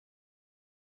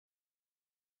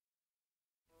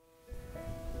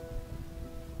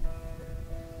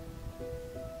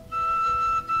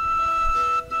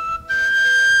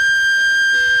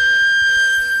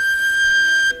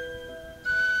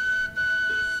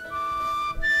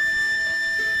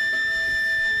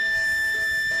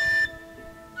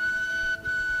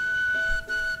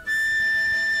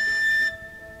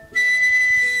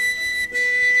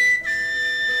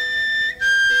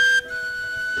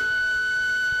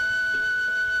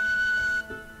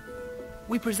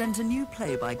we present a new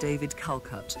play by David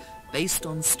Calcutt, based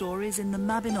on stories in the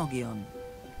Mabinogion,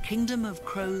 Kingdom of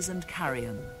Crows and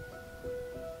Carrion.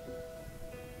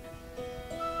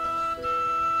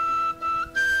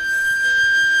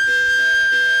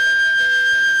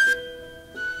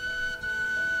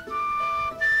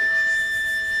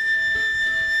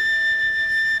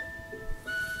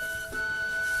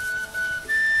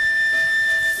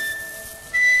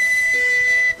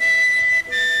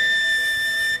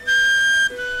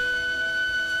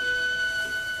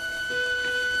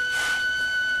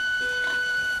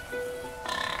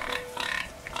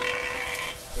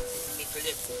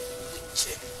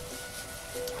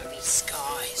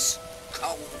 Skies,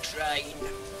 cold rain,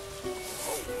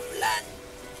 whole land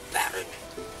barren.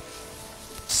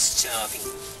 Starving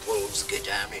wolves go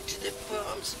down into the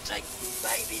farms and take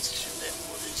babies from their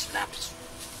mothers' laps.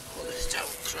 Mothers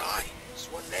don't cry, there's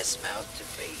one less mouth to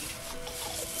feed.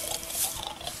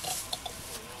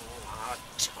 Hard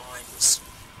times.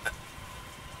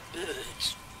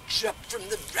 Birds drop from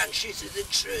the branches of the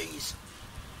trees.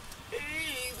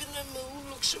 Even the moon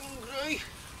looks hungry.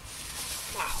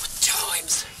 Oh,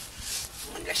 times.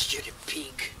 Unless you're a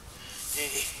pig.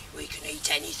 We can eat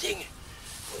anything.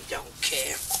 We don't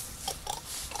care.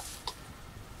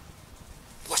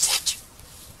 What's that?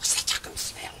 What's that I can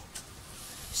smell?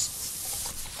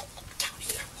 Down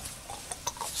here.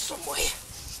 Somewhere.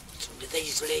 It's under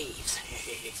these leaves.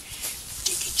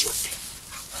 Dig it up.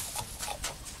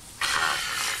 Ah!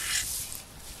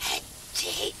 A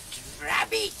dead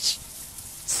rabbit.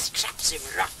 Scraps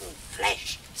of rotten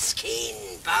flesh.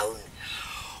 Skin, bone,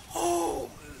 oh,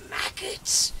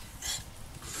 maggots,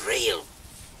 real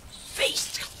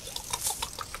feast.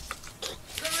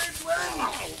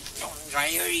 Cerridwen!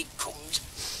 Here he comes,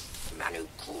 the man who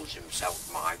calls himself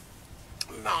my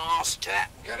master.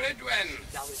 Cerridwen!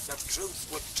 Now if the truth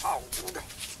were told.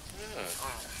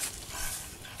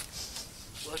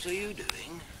 What are you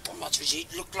doing? What does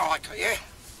it look like here?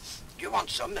 Do you want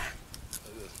some?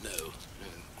 No.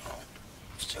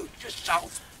 Suit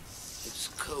yourself. It's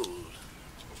cold.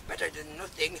 It's better than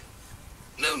nothing.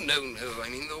 No, I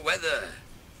mean the weather.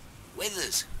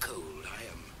 Weather's cold. I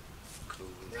am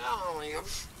cold. Oh, your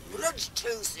blood's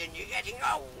too thin. You're getting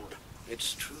old.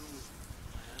 It's true.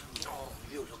 Oh,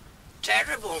 you look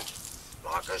terrible.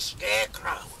 Like a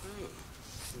scarecrow.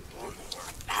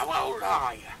 How old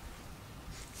are you?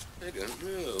 I don't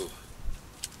know.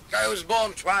 I was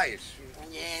born twice.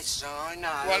 Yes, I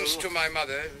know. Once to my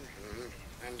mother,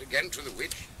 and again to the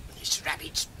witch. This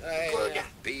rabbit's I good.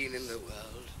 have been in the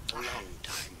world a long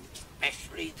time.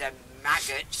 Especially the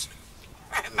maggots.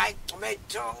 Make my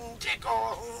tongue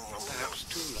tickle. Perhaps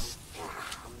too long.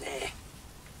 There.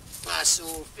 That's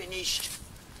all finished.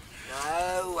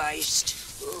 No waste.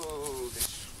 Oh,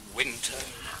 this winter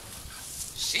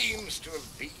seems to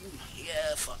have been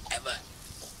here forever.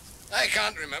 I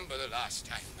can't remember the last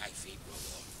time my feet were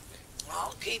warm.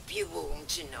 I'll keep you warm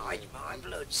tonight. My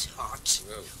blood's hot.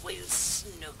 Oh. We'll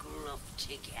snuggle up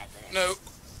together. No,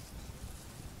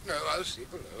 I'll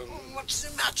sleep alone. Oh, what's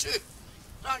the matter?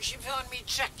 Don't you find me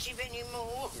attractive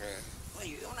anymore? Yeah. Well,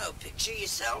 you're no picture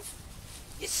yourself.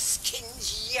 Your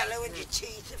skin's yellow and your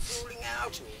teeth are falling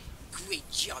out.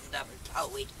 Grit on the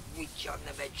poet, grit on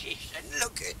the magician.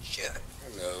 Look at you.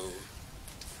 I know.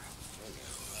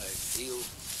 I feel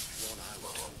worn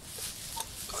out.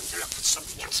 Going to look for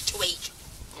something else to eat.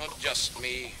 Not just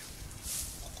me.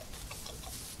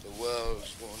 The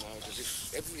world's worn out, as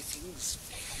if everything's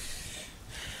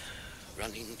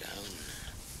running down.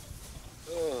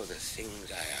 Oh, the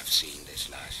things I have seen this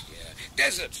last year.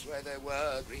 Deserts where there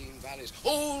were green valleys.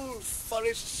 Whole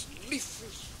forests,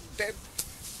 leafless, dead.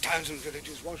 Towns and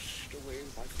villages washed away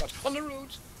by floods. On the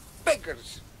roads,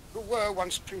 beggars who were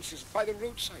once princes by the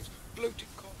roadsides, bloated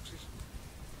corpses.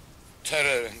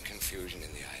 Terror and confusion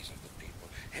in the eyes of the people.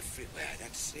 Everywhere,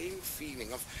 that same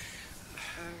feeling of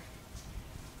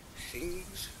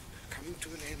things coming to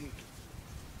an end.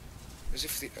 As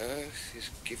if the earth is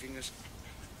giving us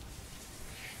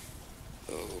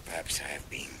up. Oh, perhaps I have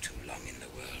been too long in the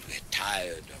world. We're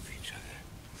tired of each other.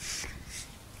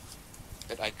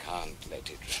 But I can't let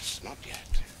it rest, not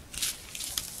yet.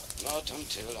 Not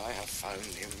until I have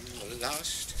found him. The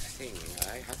last thing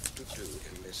I have to do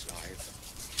in this life.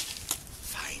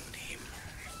 Find him.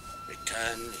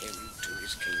 Return him to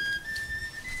his kingdom.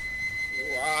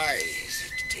 Why is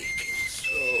it taking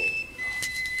so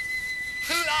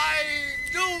long? Lie,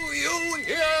 do you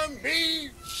hear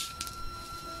me?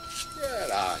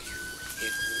 Where are you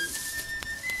hidden?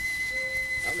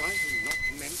 Am I not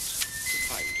meant to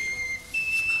find you?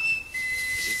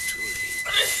 Is it too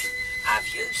late? Have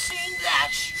you seen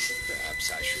that? Perhaps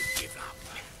I should give up.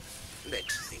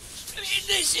 let things...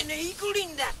 There's an eagle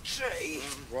in that tree.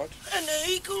 What? An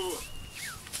eagle.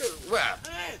 Where?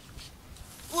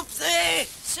 Up there.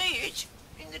 See it?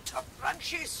 In the top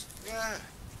branches. Yeah.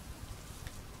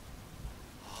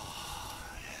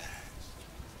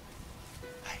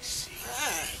 I see.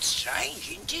 It's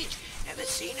strange, isn't it? Never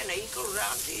seen an eagle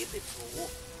round here before.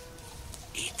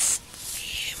 It's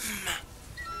him.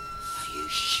 Are you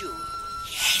sure?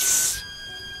 Yes.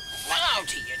 How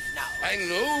do you know? I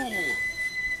know.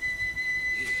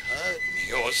 He heard me,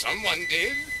 or someone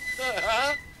did.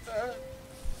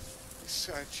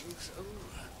 Searching's over.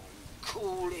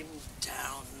 Cool him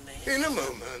down then. In a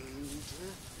moment.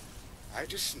 I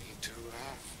just need to,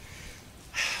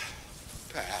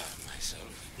 prepare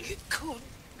myself. You could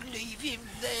leave him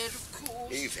there, of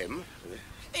course. Leave him?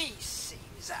 He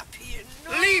seems happy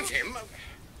enough. Leave him?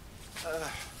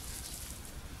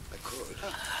 I could.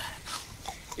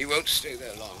 He won't stay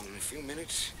there long. In a few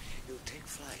minutes, he'll take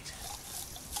flight.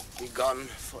 Be gone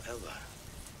forever.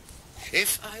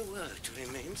 If I were to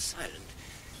remain silent...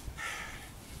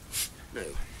 No,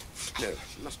 it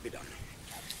must be done.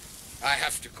 I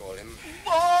have to call him.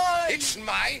 Why? It's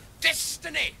my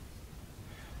destiny.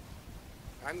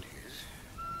 And his.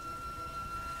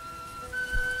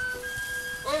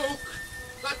 Oak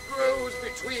that grows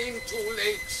between two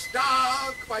lakes,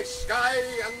 dark by sky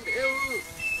and hill.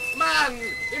 Man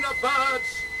in a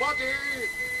bird's body.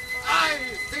 I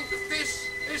think this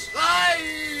is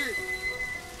life.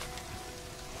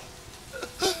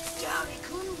 Down he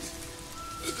comes.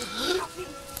 Dropping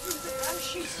through the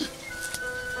branches.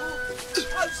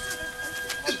 Closer.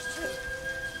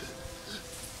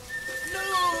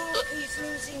 Look, he's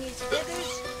losing his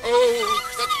feathers. Oak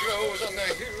that grows on the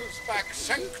hill's back,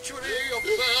 sanctuary of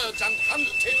birds and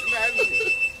hunted men.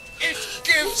 It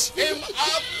gives him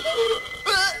up.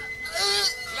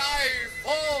 Life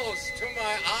falls to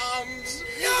my arms.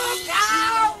 Look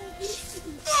out!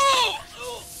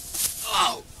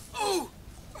 All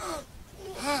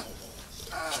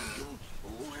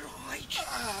right.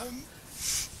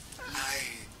 I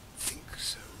think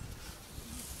so.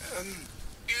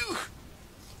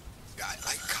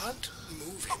 I can't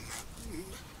move him.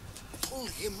 Pull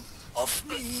him off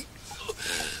me.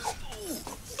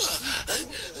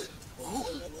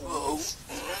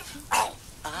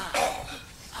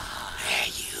 There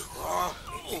you are.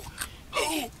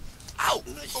 Ow,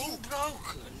 nothing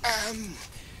broken.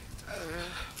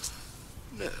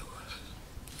 No.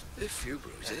 A few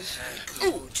bruises.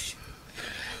 Good.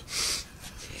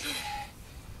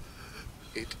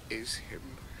 It is him.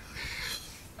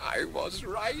 I was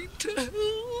right.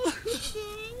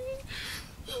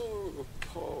 Oh,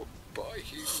 poor boy,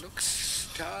 he looks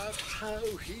starved.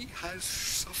 How he has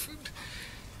suffered.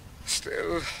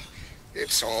 Still,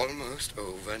 it's almost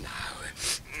over now.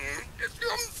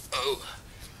 Oh,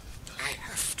 I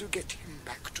have to get him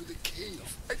back to the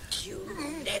cave. You'll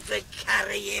never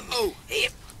carry him. Oh. Here,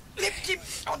 lift him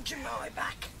onto my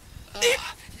back.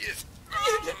 Yes.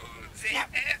 Now,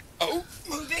 Oh.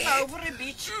 move him over a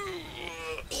bit.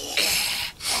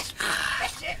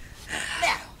 Better.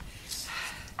 Now,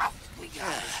 off we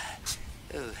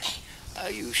go.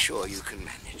 Are you sure you can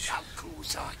manage? Of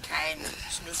course I can.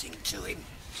 There's nothing to him.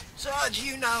 Besides,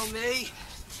 you know me.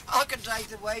 I can take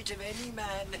the weight of any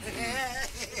man.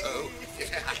 Oh.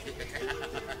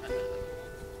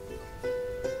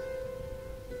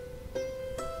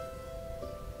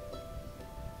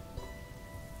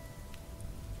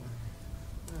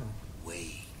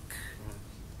 Wake.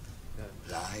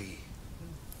 Lie.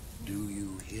 Do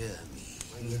you hear me?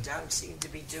 Well, you don't seem to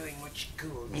be doing much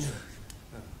good.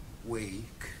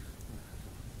 Wake.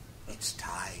 It's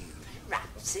time.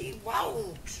 Perhaps he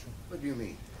won't. What do you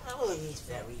mean? Oh, he's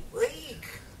very weak.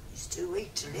 He's too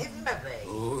weak to live, maybe.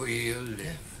 Oh, he'll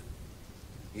live.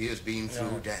 He has been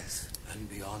through death and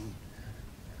beyond.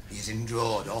 He has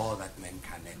endured all that men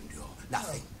can endure.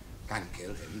 Nothing can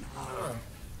kill him now.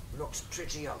 Looks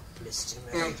pretty hopeless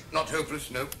to me. Not hopeless,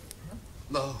 no.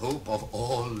 The hope of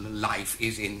all life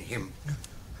is in him.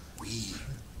 We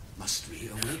must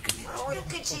reawaken it. Oh,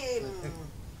 look at him.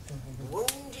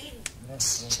 Wounded,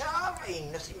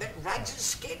 starving, nothing but rags and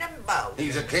skin and bone.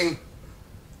 He's a king.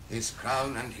 His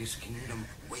crown and his kingdom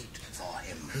wait for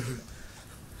him.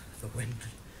 The wind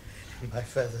in my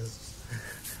feathers,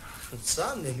 the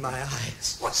sun in my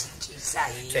eyes. What's that he's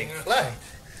saying? Take flight,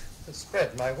 and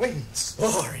spread my wings,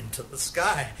 soar into the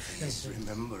sky. He's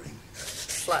remembering.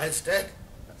 Flies dead.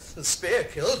 The spear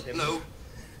killed him. No,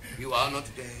 you are not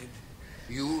dead.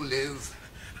 You live.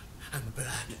 I'm a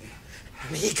bird,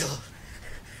 an eagle.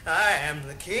 I am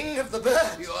the king of the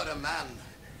birds. You are a man.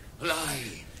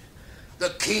 Lie. the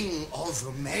king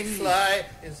of men. Fly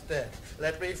instead.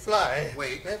 Let me fly.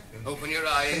 Wait, open your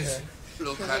eyes.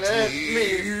 Look at Let me.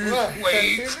 me fly.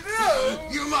 Wait.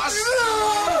 You must.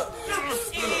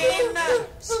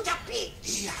 Stop it!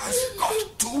 He has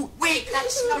got to. Wait,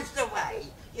 that's not the way.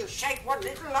 You shake what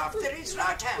little life there is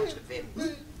right out of him.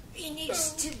 He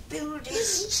needs to build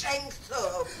his strength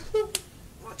up.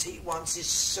 What he wants is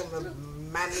some of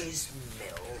Mammy's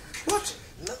milk. What?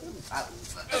 Move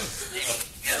over.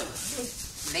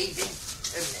 Leave him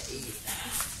to me.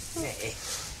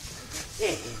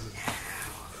 There now.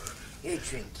 You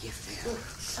drink your fill.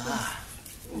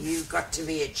 You've got to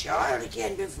be a child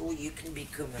again before you can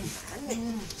become a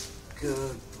man.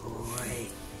 Good boy.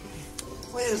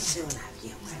 We'll soon have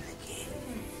you well again.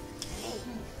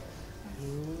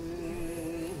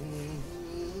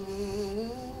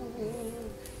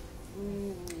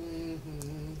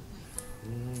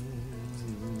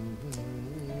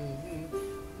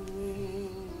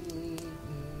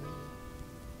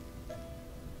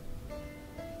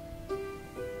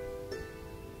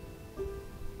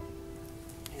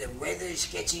 The weather's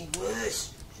getting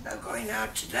worse. There's no going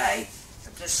out today.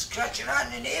 Have to scratch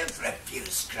around in here for a few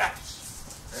scraps.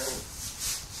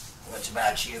 What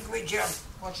about you, Gwydion?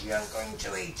 What are you going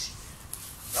to eat?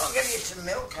 I'll give you some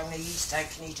milk, only he's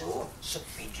taking it all. Suck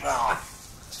me dry.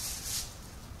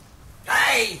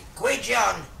 Hey,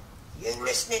 Gwydion! You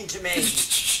listening to me?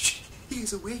 He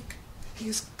is awake. He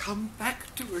has come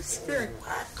back to us.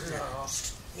 At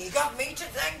last. You got me to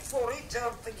thank for it,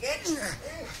 don't forget.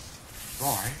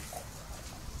 Boy,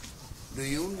 do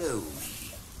you know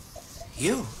me?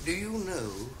 You? Do you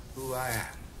know who I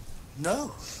am? No.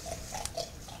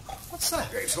 What's that?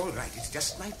 It's all right. It's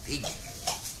just my pig.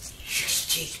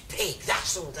 Just his pig,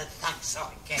 that's all the thanks I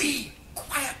get. Be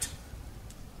quiet.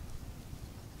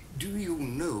 Do you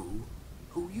know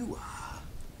who you are?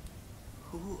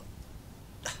 Who?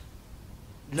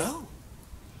 No.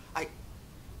 I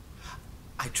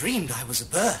dreamed I was a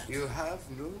bird. You have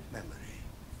no memory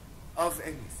of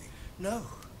anything. No.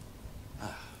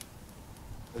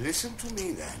 Listen to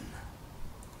me then.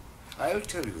 I'll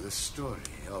tell you the story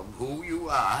of who you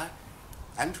are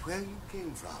and where you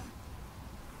came from.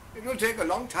 It will take a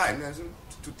long time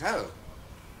to tell,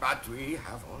 but we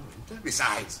have all winter.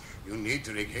 Besides, you need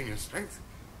to regain your strength.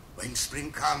 When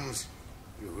spring comes,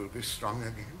 you will be strong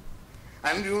again,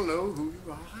 and you'll know who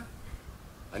you are,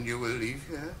 and you will leave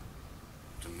here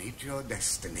to meet your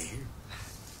destiny.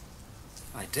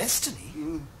 My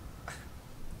destiny?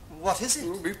 What is it?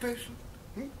 You'll be patient.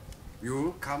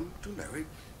 You'll come to know it.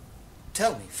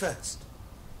 Tell me first.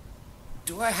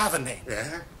 Do I have a name?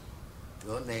 Yeah.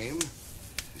 Your name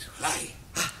is Fly.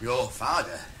 Your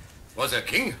father was a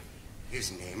king.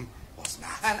 His name was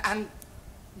Nath. And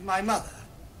my mother?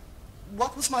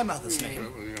 What was my mother's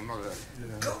name? Your mother.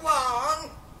 Go on,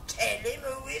 tell him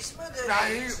who his mother I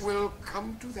is. will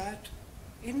come to that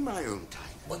in my own time.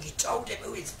 Well, you told him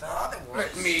who his father was.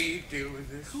 Let me deal with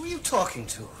this. Who are you talking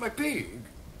to? My pig,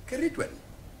 Cerridwen.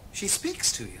 She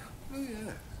speaks to you. Oh,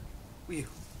 yeah. You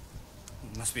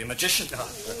must be a magician. Oh,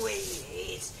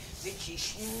 he is.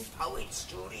 Magician, poet,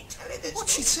 storyteller. That's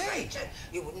What's she much saying? greater.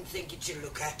 You wouldn't think it to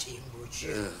look at him, would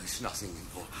you? It's nothing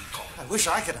important. I wish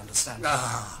I could understand.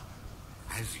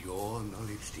 As your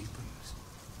knowledge deepens,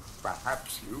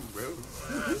 perhaps you will.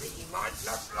 He might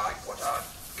not like what I've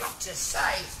got to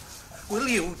say. Will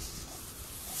you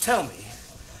tell me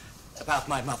about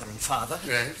my mother and father?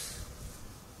 Yes,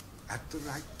 at the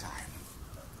right time.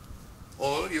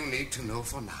 All you need to know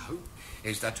for now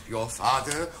is that your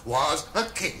father was a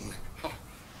king.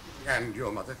 And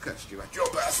your mother cursed you at your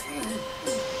birth. I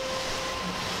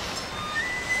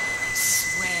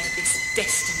swear this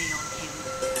destiny on him.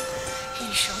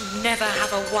 He shall never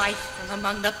have a wife from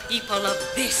among the people of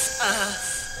this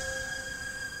earth.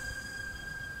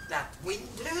 That wind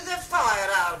blew the fire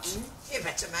out. You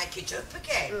better make it up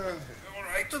again. All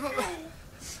right.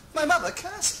 My mother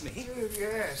cursed me.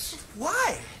 Yes.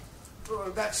 Why?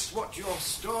 Well, that's what your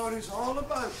story's all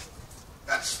about.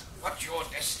 That's what your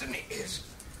destiny is.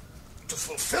 To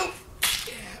fulfill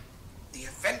the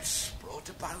events brought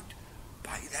about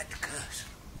by that curse.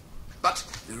 But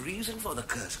the reason for the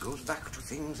curse goes back to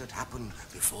things that happened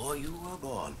before you were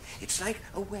born. It's like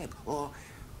a web or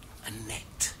a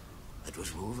net that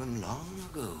was woven long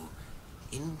ago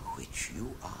in which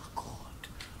you are caught.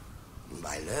 And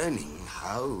by learning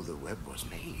how the web was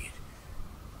made,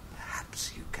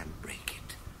 perhaps you can break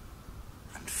it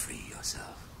and free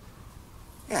yourself.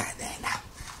 There now.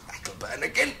 That'll burn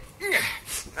again.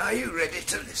 Are you ready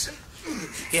to listen?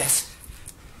 Yes.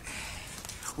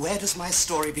 Where does my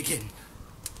story begin?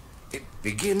 It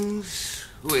begins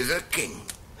with a king.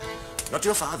 Not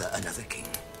your father, another king.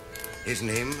 His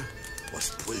name was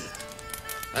Pwyll.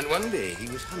 And one day he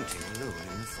was hunting alone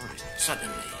in the forest.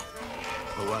 Suddenly,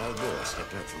 a wild boar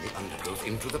stepped out from the undergrowth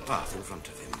into the path in front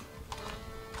of him.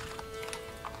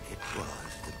 It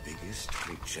was the biggest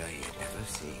creature he had ever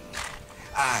seen.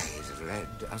 Eyes red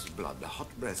as blood, a hot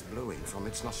breath blowing from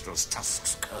its nostrils,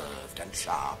 tusks curved and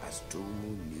sharp as 2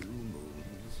 new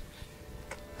moons.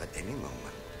 At any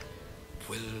moment,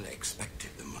 Pwyll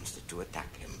expected the monster to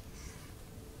attack him.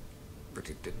 But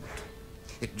it didn't.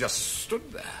 It just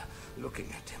stood there, looking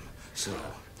at him. So,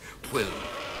 Pwyll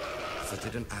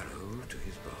fitted an arrow to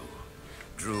his bow,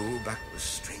 drew back the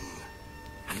string,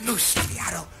 and loosed the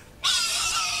arrow.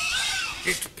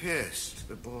 It pierced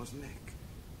the boar's neck,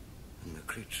 and the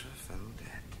creature fell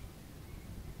dead.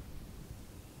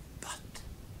 But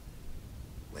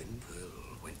when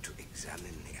Pwyll went to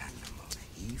examine the animal,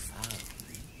 he found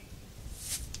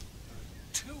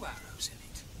 2 arrows in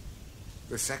it.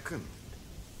 the second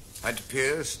had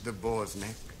pierced the boar's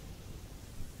neck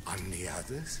on the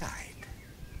other side.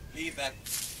 Leave that.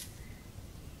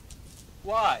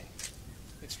 Why?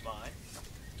 It's mine.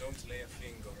 Don't lay a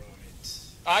finger on it.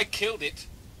 I killed it.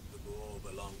 The boar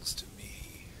belongs to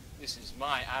me. This is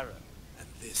my arrow. And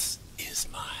this is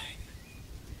mine.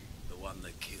 The one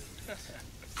that killed it.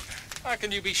 How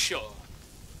can you be sure?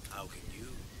 How can you?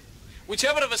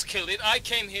 Whichever of us killed it, I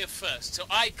came here first, so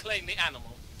I claim the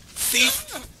animal.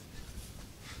 Thief!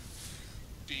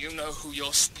 Do you know who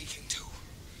you're speaking to?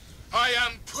 I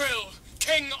am Pwyll,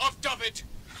 King of Dyfed.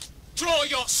 Draw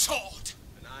your sword.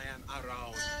 And I am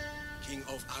Arawn, King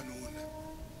of Annwn,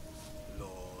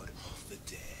 Lord of the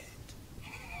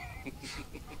Dead.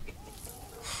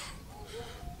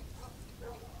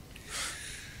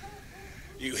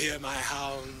 You hear my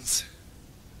hounds?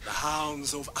 The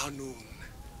hounds of Annwn.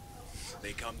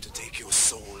 They come to take your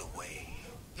soul away.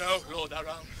 No, Lord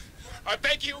Arawn. I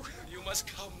beg you. You must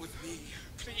come with me.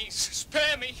 Please,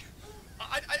 spare me.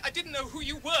 I didn't know who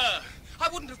you were. I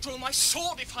wouldn't have drawn my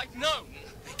sword if I'd known.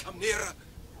 They come nearer.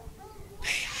 They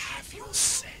have your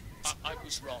scent. I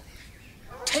was wrong.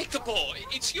 Take the boar.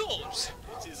 It's yours.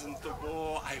 It isn't the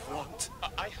boar I want.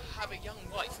 I have a young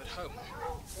wife at home.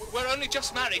 We're only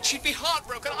just married. She'd be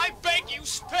heartbroken. I beg you,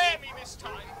 spare me this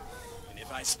time. And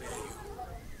if I spare you,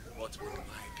 what will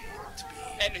my payment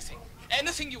be? Anything.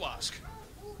 Anything you ask.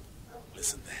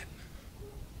 Listen then.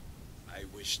 I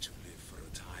wish to live for a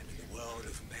time in the world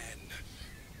of men.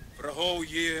 For a whole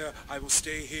year, I will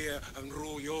stay here and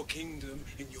rule your kingdom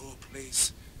in your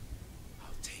place.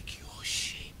 I'll take your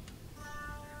shape.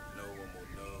 No one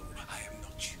will know I am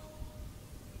not you.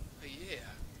 A year?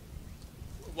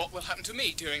 What will happen to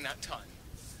me during that time?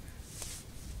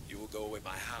 You will go with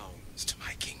my hounds to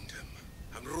my kingdom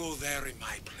and rule there in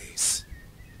my place.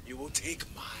 You will take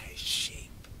my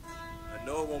shape, and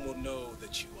no one will know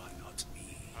that you are not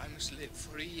me. I must live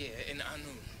for a year in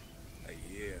Annwn.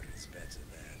 A year is better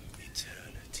than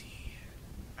eternity.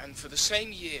 And for the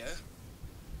same year,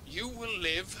 you will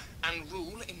live and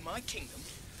rule in my kingdom?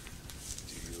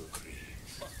 Do you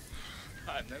agree?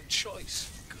 I have no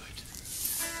choice. Good.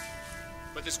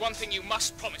 But there's one thing you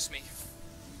must promise me.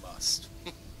 Must.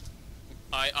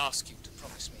 I ask you to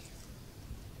promise me.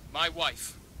 My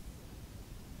wife.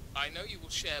 I know you will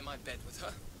share my bed with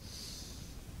her.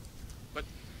 But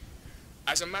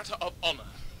as a matter of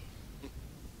honor,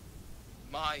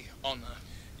 my honor,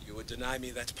 You would deny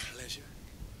me that pleasure?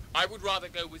 I would rather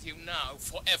go with you now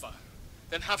forever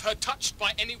than have her touched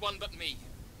by anyone but me.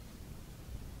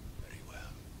 Very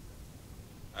well.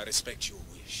 I respect your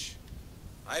wish.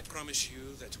 I promise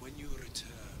you that when you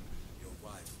return, your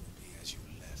wife will be as you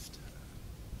left her.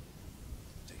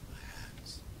 Take my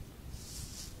hands.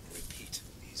 Repeat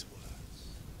these words.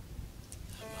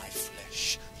 My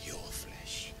flesh, your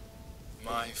flesh.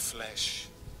 My flesh,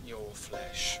 your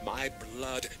flesh. My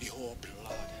blood, your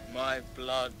blood. My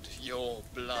blood, your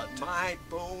blood. My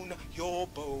bone, your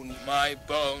bone. My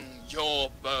bone,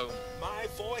 your bone. My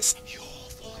voice, your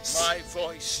voice. My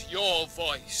voice, your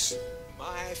voice.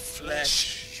 My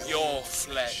Flesh, your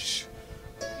flesh.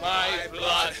 My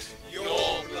blood,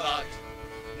 your blood.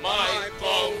 My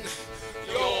bone,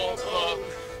 your bone.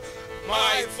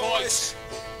 My voice,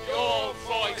 your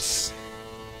voice.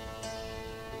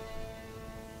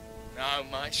 Now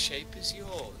my shape is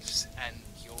yours, and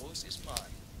yours is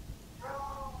mine.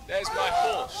 There's my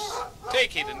horse.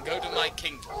 Take it and go to my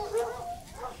kingdom.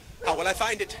 How will I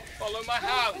find it? Follow my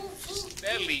hounds.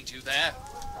 They'll lead you there.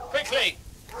 Quickly!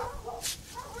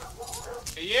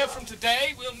 A year from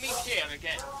today, we'll meet here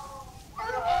again.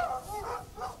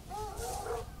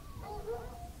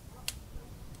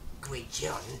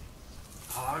 Gwydion,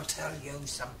 I'll tell you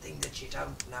something that you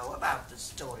don't know about the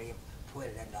story of Pwyll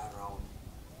and our own.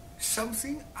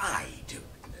 Something I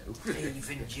don't know.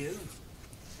 Even you.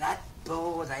 That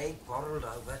boar they quarrelled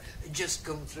over had just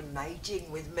come from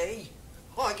mating with me.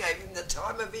 I gave him the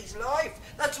time of his life.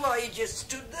 That's why he just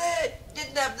stood there.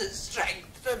 Didn't have the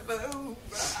strength to move.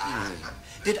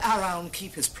 Did Araun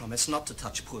keep his promise not to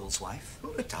touch Pwyll's wife?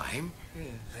 All the time.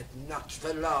 But not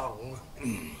for long.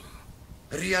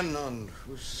 Rhiannon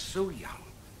was so young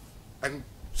and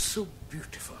so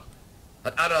beautiful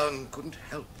that Araun couldn't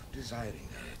help desiring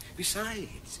her.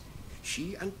 Besides,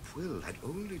 she and Pwyll had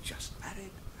only just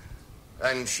married,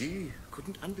 and she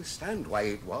couldn't understand why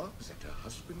it was that her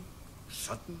husband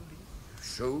suddenly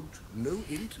showed no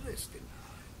interest in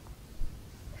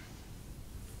her.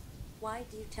 Why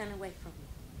do you turn away from me?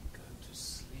 Go to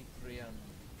sleep, Rhiannon.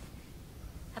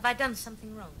 Have I done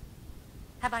something wrong?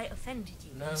 Have I offended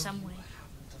you in some way? No, you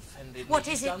haven't offended What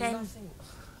me. is You've it done then? Nothing.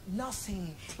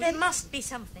 Nothing. There must be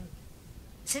something.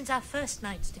 Since our first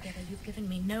nights together, you've given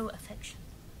me no affection.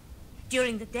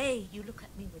 During the day, you look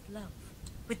at me with love,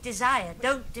 with desire.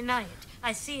 Don't deny it.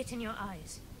 I see it in your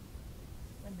eyes.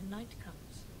 When the night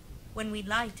comes, when we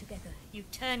lie together, you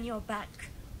turn your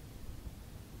back.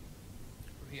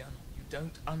 Rhiannon, you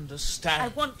don't understand. I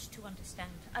want to understand.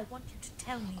 I want you to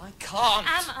tell me. I can't.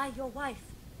 Am I your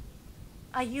wife?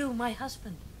 Are you my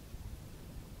husband?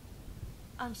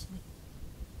 Answer me.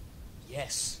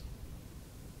 Yes.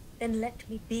 Then let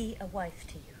me be a wife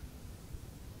to you.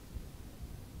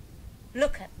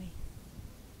 Look at me.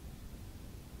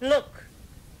 Look.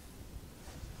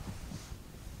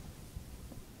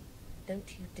 Don't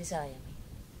you desire me?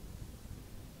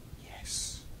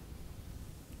 Yes.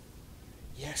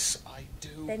 Yes, I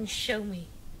do. Then show me.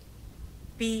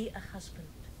 Be a husband.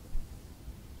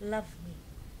 Love me.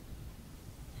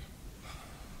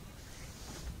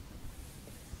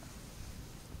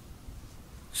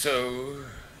 So,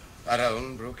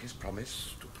 Araun broke his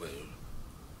promise to Pwyll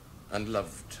and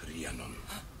loved Rhiannon.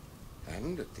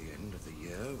 And at the end of the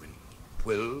year, when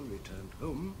Pwyll returned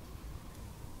home,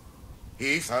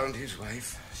 he found his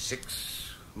wife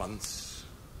 6 months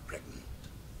pregnant.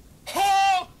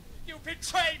 Paul! You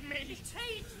betrayed me!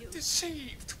 Betrayed you?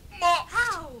 Deceived! Mocked!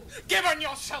 How? Given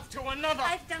yourself to another!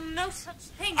 I've done no such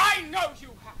thing. I know you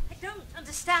have! I don't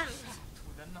understand.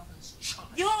 With another's child.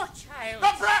 Your child.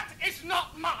 The brat is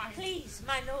not mine! Please,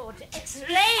 my lord, explain.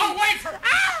 Away from me!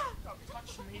 Don't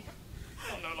touch me.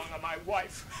 You're no longer my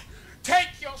wife.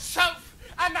 Take yourself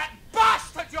and that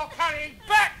bastard you're carrying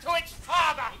back to its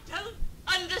father! I don't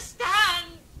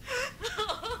understand.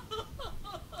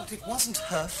 But it wasn't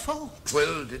her fault.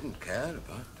 Pwyll didn't care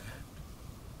about that.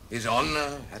 His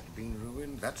honor had been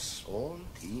ruined, that's all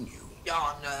he knew.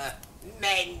 Honor.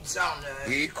 Men's honor.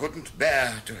 He couldn't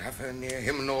bear to have her near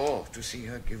him, nor to see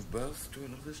her give birth to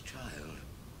another's child.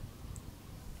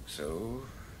 So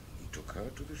he took her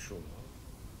to the shore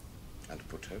and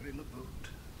put her in a boat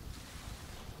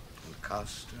and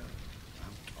cast her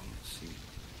out on the sea.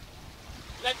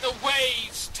 Let the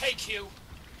waves take you.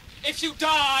 If you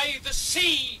die, the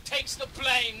sea takes the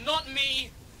blame, not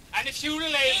me. And if you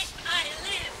live... If I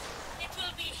live, it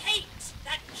will be hate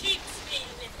that keeps me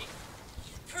living.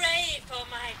 Pray for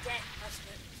my death,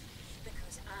 husband,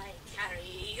 because I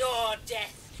carry your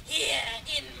death here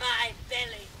in my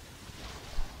belly.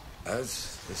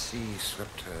 As the sea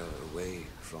swept her away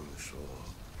from the shore,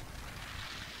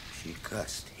 she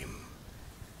cursed him.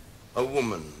 A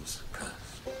woman's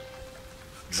curse,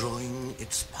 drawing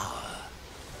its power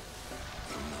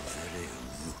from the very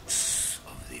roots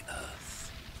of the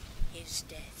earth. His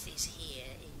death is here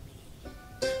in me.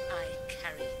 I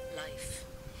carry life.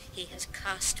 He has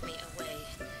cast me away,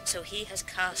 so he has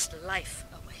cast life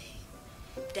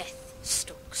away. Death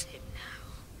stalks him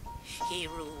now. He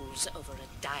rules over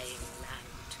a dying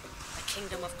land, a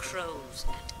kingdom of crows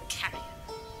and carrion.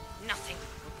 Nothing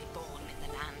will be born in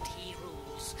the land he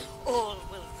rules. All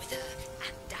will wither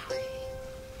and die.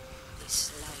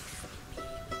 This life in me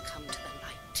will come to the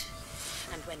light,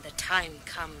 and when the time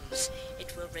comes,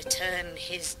 it will return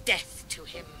his death to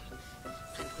him,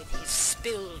 and with his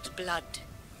spilled blood,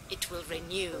 it will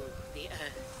renew the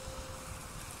earth.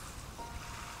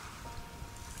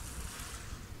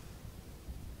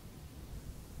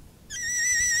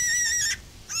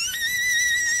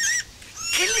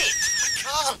 Kill it! I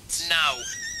can't! Now.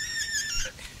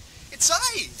 It's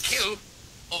I. Kill,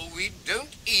 or we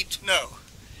don't eat. No,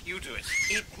 you do it.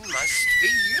 It must be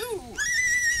you.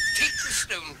 Take the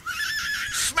stone.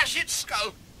 Smash its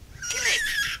skull. Kill it.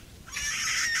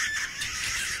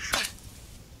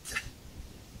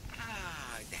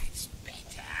 Ah, that's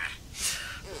better.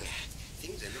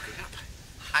 Things are looking up.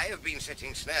 I have been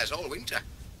setting snares all winter.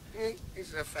 This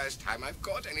is the first time I've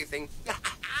caught anything.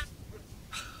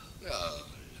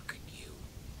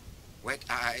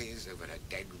 eyes over a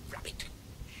dead rabbit.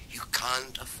 You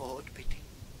can't afford pity.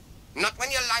 Not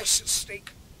when your life's at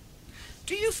stake.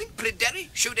 Do you think Pryderi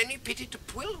showed any pity to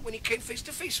Pwyll when he came face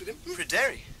to face with him?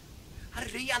 Pryderi?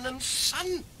 Rhiannon's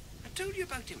son. I told you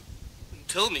about him. You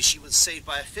told me she was saved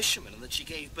by a fisherman and that she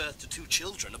gave birth to 2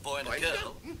 children, a boy and a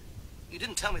girl. You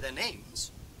didn't tell me their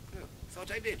names. No,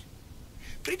 thought I did.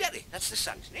 Pryderi, that's the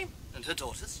son's name. And her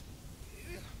daughter's?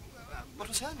 What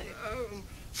was her name?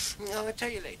 I'll tell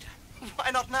you later.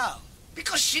 Why not now?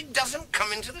 Because she doesn't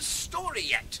come into the story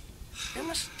yet. You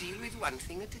must deal with one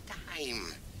thing at a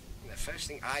time. The first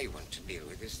thing I want to deal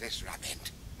with is this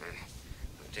rabbit.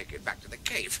 I'll take it back to the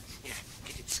cave. Yeah,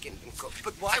 get it skinned and cooked.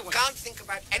 But why? I can't think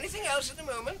about anything else at the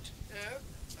moment. No,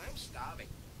 I'm starving.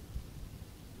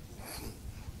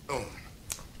 Oh,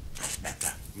 that's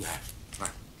better. Yeah,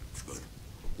 it's good.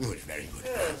 Oh, it's very good.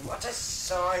 What a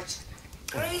sight.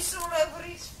 Grease all over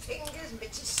his fingers,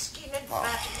 bits of skin and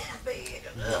fat in his beard.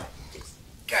 Oh,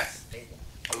 disgusting.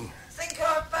 Think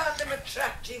I found them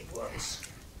attractive once.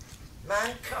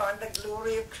 Mankind, the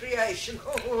glory of creation.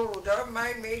 Oh, don't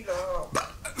make me laugh.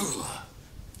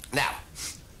 Now,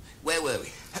 where were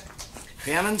we?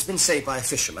 Rhiannon's been saved by a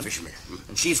fisherman.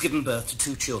 And she's given birth to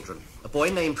 2 children. A boy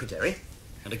named Pryderi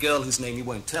and a girl whose name you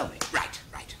won't tell me. Right.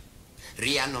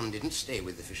 Rhiannon didn't stay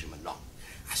with the fisherman long.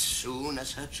 As soon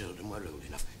as her children were old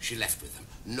enough, she left with them.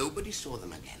 Nobody saw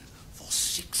them again for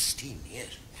 16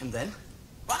 years. And then?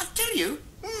 Well, I'll tell you.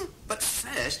 But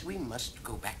first, we must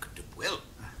go back to Pwyll.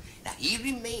 Now, he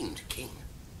remained king,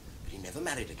 but he never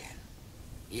married again.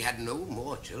 He had no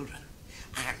more children.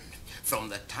 And from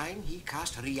the time he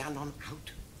cast Rhiannon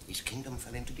out, his kingdom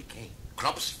fell into decay.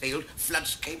 Crops failed,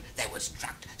 floods came, there was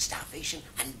drought, starvation,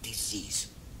 and disease.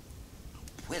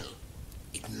 Pwyll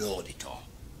ignored it all.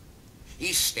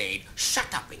 He stayed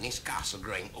shut up in his castle,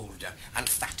 growing older and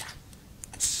fatter,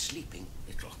 and sleeping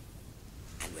little.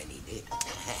 And when he did,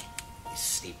 his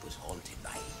sleep was haunted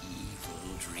by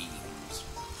evil dreams.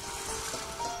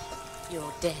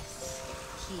 Your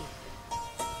death here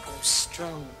grows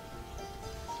strong,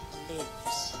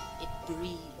 lives, it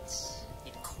breathes,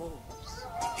 it calls.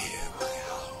 Hear my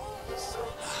howls,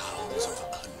 the howls of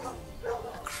unknown.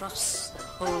 Across the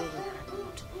whole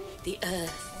land, the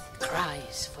earth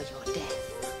cries for your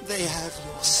death. They have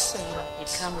your scent.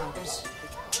 It comes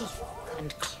with teeth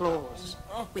and claws,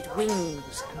 with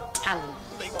wings and talons.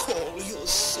 They call your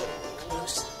soul.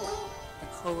 Closer, the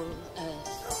whole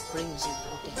earth brings you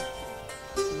your death.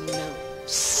 No.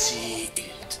 See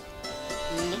it.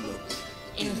 Look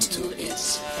into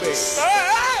its face.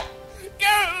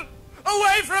 Go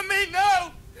away from me,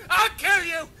 no! I'll kill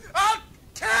you! I'll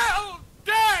kill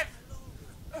death!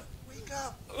 Wake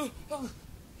up.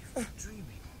 You're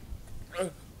dreaming.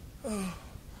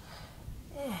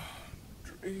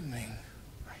 Dreaming.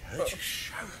 I heard you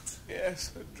shout.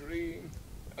 Yes, a dream.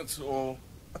 That's all.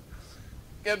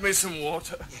 Get me some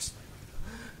water. Yes.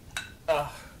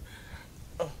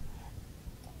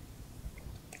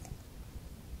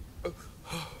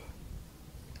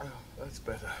 That's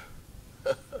better.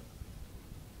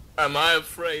 Am I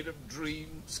afraid of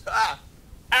dreams?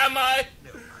 Am I?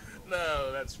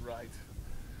 No, that's right.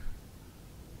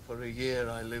 For a year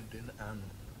I lived in Annan,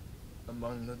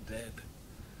 among the dead.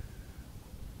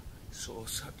 I saw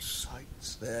such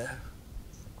sights there.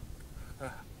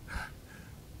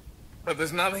 But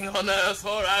there's nothing on earth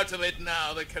or out of it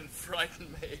now that can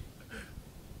frighten me.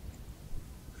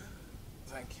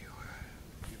 Thank you.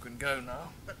 You can go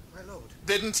now. But, my lord...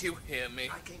 Didn't you hear me?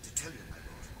 I came to tell you, my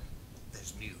lord.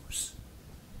 There's news.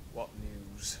 What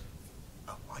news?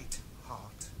 A white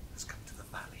hart has come to the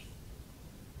valley.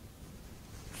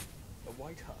 A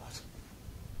white hart?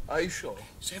 Are you sure?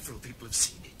 Several people have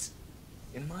seen it.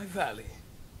 In my valley?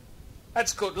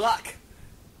 That's good luck.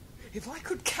 If I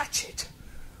could catch it,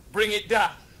 bring it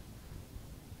down.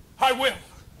 I will.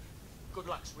 Good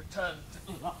luck's returned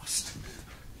at last.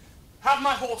 Have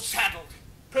my horse saddled.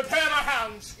 Prepare my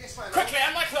hounds. Yes, my lord. Quickly,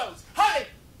 and my clothes. Hurry!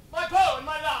 My bow and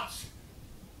my lance.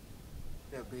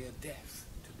 There'll be a death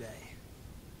today.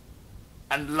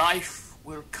 And life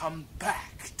will come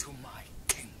back to my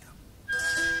kingdom.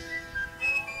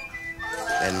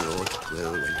 Then Lord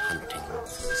Pwyll went hunting for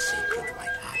the sacred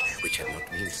white hart, which had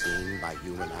not been seen by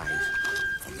human eyes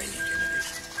for many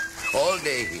generations. All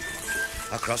day he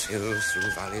walked, across hills,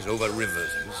 through valleys, over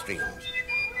rivers and streams,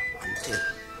 until,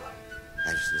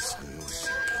 as the sun was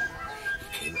sinking,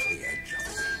 he came to the edge of a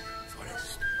deep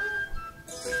forest,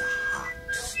 where the hart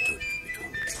stood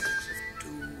between the trunks of 2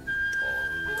 tall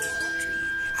oak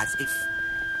trees, as if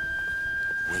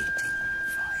waiting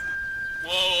for him.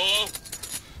 Whoa!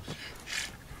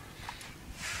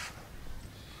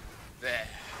 There.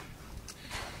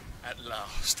 At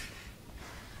last.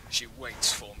 She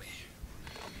waits for me.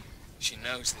 She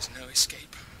knows there's no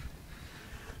escape.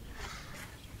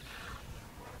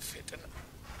 Fit an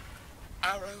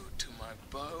arrow to my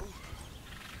bow.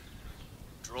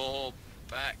 Draw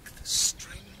back the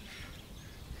string.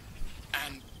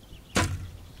 And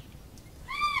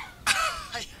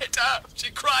I hit her.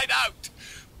 She cried out.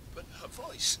 But her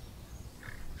voice...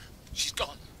 She's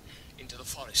gone into the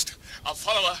forest. I'll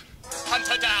follow her. Hunt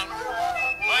her down.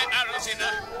 My arrow's in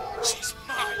her. She's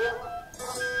mine.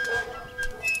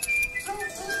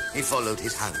 He followed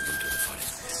his hound into the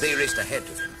forest. They raced ahead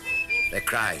of him, their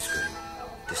cries growing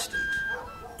distant,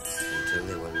 until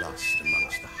they were lost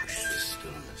amongst the hushless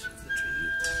stillness of the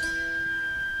trees.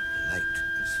 The light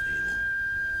was failing.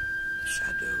 The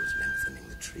shadows lengthening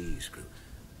the trees grew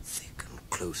thick and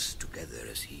close together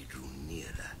as he drew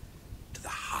nearer to the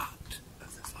heart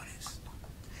of the forest.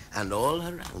 And all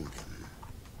around him,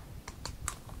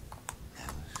 there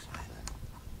was silence.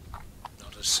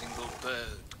 Not a single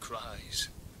bird cries.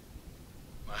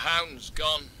 My hound's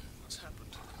gone. What's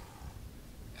happened?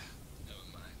 Never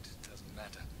mind, it doesn't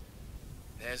matter.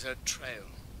 There's her trail.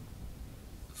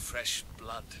 The fresh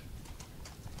blood.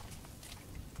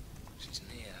 She's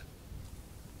near.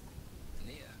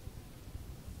 Near.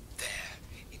 There,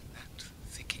 in that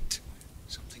thicket,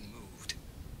 something moved.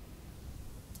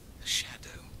 A shadow.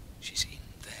 She's in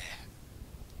there.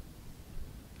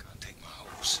 Can't take my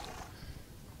horse.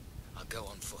 I'll go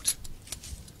on foot.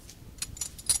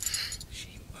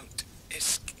 She won't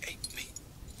escape me.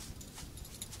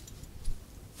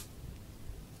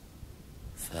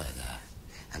 Further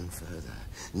and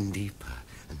further, deeper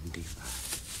and deeper,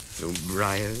 through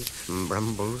briars and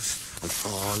brambles and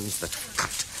thorns that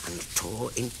cut and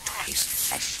tore into his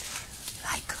flesh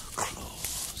like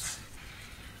claws.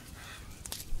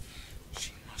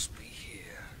 She must be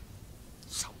here.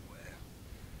 Somewhere.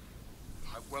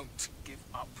 I won't give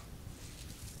up.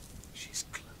 She's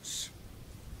close.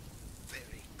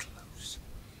 Very close.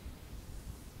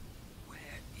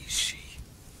 Where is she?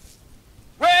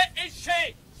 Where is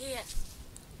she? Here.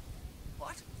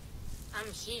 What?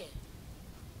 I'm here.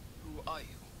 Who are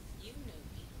you? You know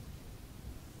me.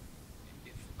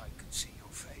 If I could see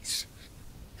your face.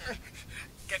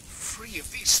 Get free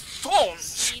of these thorns!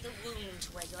 See the wound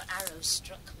where your arrow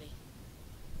struck me.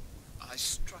 I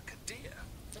struck a deer.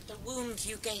 But the wound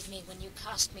you gave me when you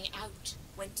cast me out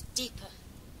went deeper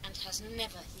and has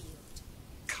never healed.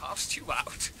 Cast you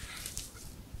out?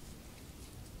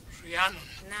 Rhiannon.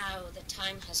 Now the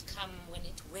time has come when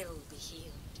it will be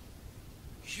healed.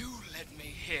 You led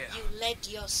me here. You led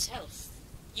yourself.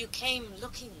 You came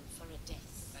looking for a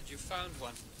death. And you found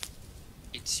one.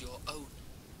 It's your own.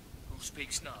 Who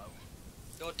speaks now?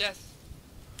 Your death.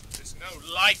 There's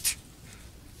no light.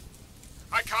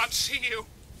 I can't see you.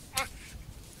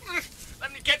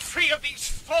 Let me get free of these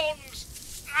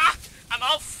thorns. And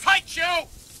I'll fight you,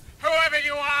 whoever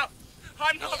you are.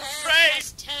 I'm not afraid. It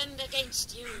has turned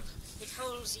against you. It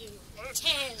holds you,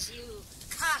 tears you,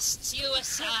 casts you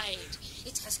aside.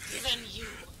 It has given you.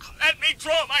 Let me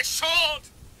draw my sword.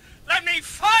 Let me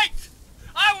fight.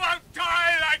 I won't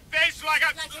die like this, like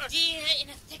a deer in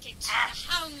a thicket, the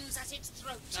hounds at its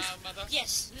throat. Now, Mother.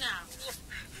 Yes, now.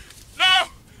 No!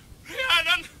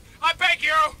 Rhiannon, I beg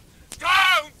you,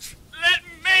 don't let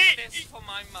me! This for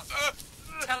my mother.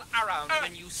 Tell Around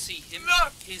when you see him,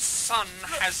 his son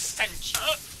has sent you.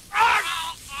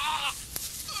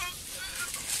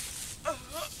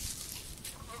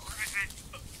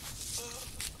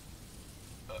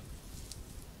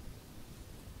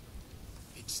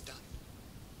 It's done.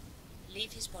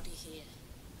 Leave his body here.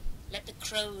 Let the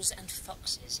crows and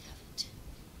foxes have it.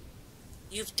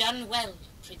 You've done well,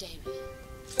 Pryderi.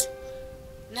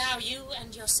 Now you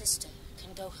and your sister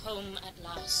can go home at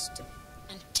last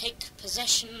and take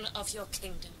possession of your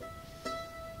kingdom.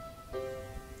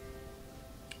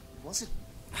 Was it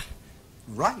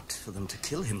right for them to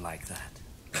kill him like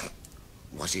that?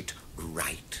 Was it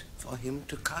right for him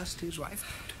to cast his wife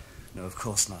out? No, of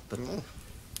course not, but to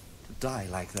die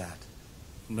like that,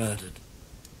 murdered,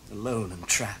 alone and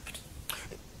trapped.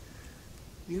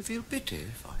 You feel pity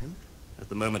for him? At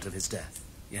the moment of his death,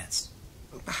 yes.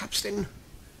 Perhaps then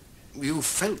you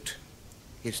felt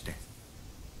his death.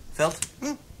 Felt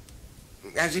it?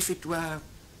 As if it were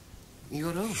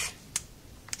your own.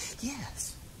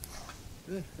 Yes.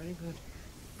 Good, very good.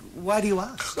 Why do you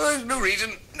ask? There's no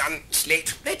reason. None.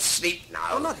 Slate. Let's sleep now.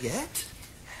 Oh, not yet.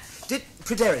 Did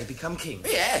Pryderi become king?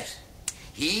 Yes.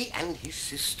 He and his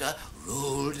sister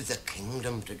ruled the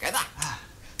kingdom together.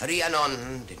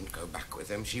 Rhiannon didn't go back with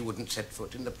them. She wouldn't set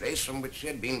foot in the place from which she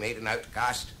had been made an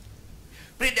outcast.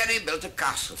 Pryderi built a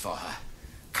castle for her,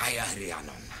 Caia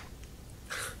Rhiannon.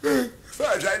 As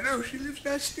far as I know, she lives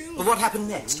there still. Well, what happened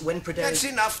next when Pryderi... That's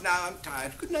enough now. I'm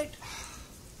tired. Good night.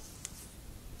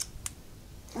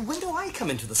 When do I come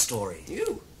into the story?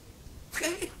 You?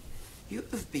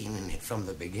 You've been in it from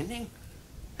the beginning.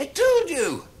 I told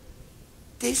you.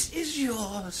 This is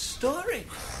your story.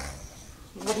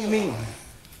 What do you mean?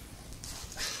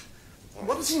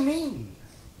 What does he mean?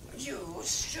 Your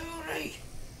story.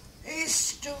 His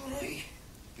story.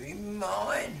 Be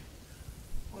mine.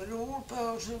 We're all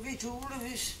part of it, all of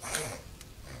us.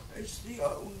 It's the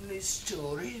only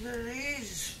story there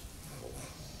is.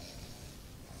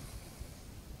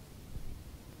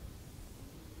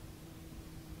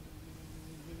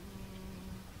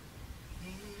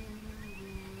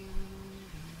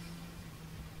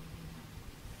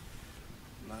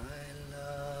 My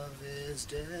love is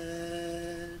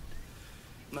dead.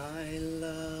 My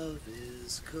love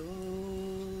is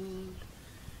cold.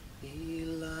 He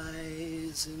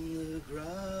lies in the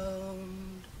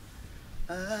ground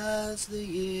as the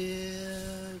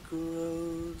year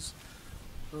grows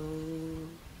old.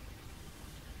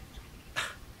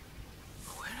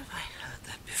 Where have I heard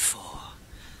that before?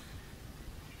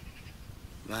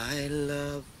 My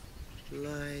love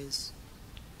lies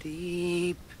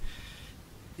deep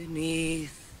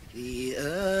beneath the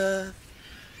earth.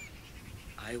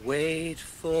 I wait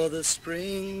for the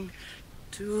spring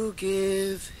to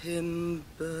give him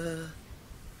birth.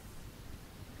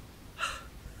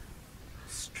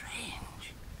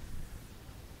 Strange.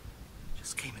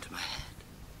 Just came into my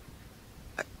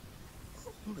head.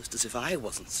 Almost as if I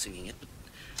wasn't singing it, but...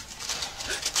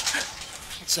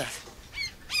 What's that?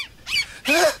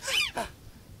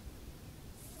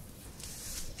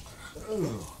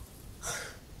 Oh.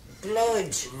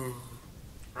 Blood.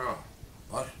 Oh,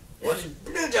 what? There's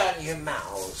blood on your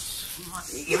mouth.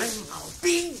 You've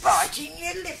been biting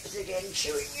your lips again,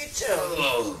 chewing your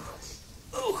tongue.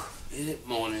 Oh, is it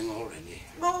morning already?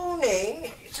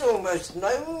 Morning? It's almost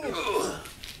noon.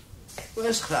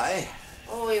 Where's Clay?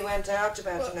 Oh, he went out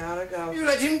about an hour ago. You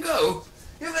let him go?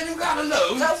 You let him go out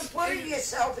alone? Don't worry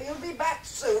yourself, he'll be back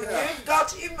soon. You've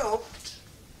got him hooked.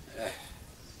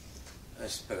 I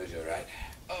suppose you're right.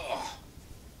 Oh,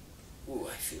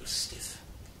 I feel stiff.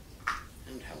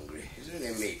 And hungry. Is there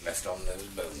any meat left on those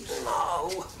bones?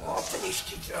 No, I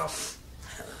finished it off.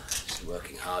 It's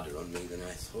working harder on me than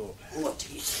I thought. What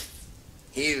is?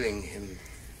 Healing him.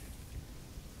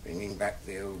 Bringing back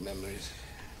the old memories.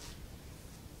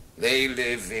 They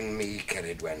live in me,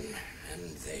 Cerridwen,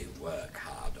 and they work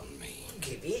hard on me.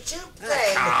 Give it up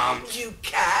then. You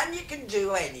can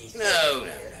do anything. No.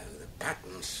 The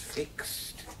pattern's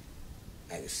fixed.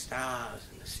 Like the stars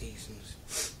and the seasons.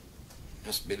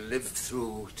 Must be lived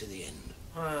through to the end.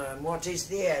 What is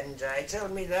the end, eh? Tell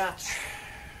me that.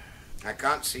 I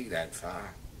can't see that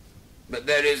far. But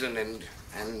there is an end,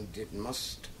 and it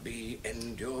must be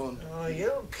endured. Oh,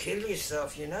 you'll kill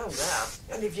yourself, you know that.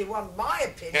 And if you want my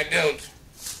opinion... I don't.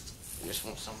 I just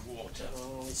want some water.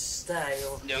 Oh, it's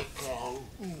stale. No.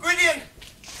 Gideon!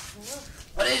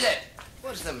 What is it?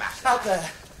 What's the matter? Out there.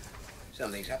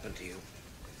 Something's happened to you.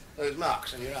 Those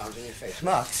marks on your arms and your face.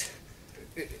 Marks?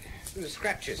 The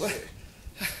scratches. What?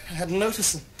 I hadn't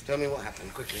noticed them. Tell me what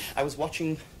happened, quickly. I was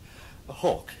watching a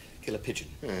hawk kill a pigeon.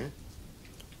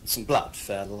 Some blood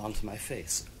fell onto my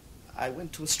face. I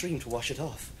went to a stream to wash it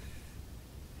off.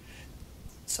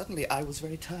 Suddenly, I was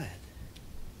very tired.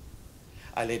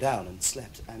 I lay down and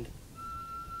slept, and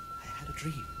I had a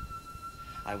dream.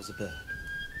 I was a bird,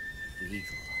 an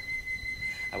eagle.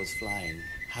 I was flying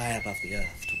high above the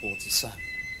earth towards the sun.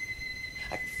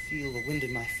 I could feel the wind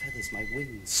in my feathers, my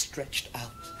wings stretched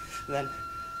out. And then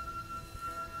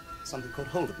something caught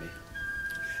hold of me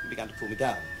and began to pull me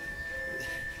down.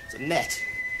 It was a net.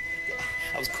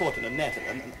 I was caught in a net,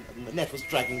 and the net was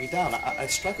dragging me down. I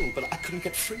struggled, but I couldn't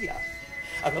get free.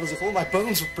 I felt as if all my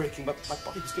bones were breaking, but my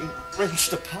body was being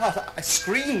wrenched apart. I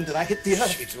screamed, and I hit the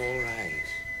earth. It's all right.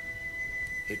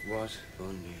 It was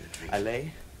only a dream. I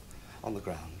lay on the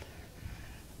ground,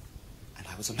 and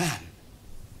I was a man,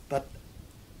 but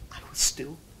I was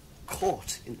still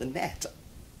caught in the net.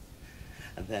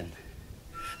 And then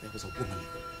there was a woman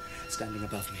standing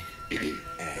above me.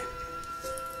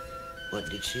 What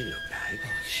did she look like?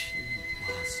 Oh, she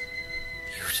was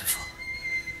beautiful.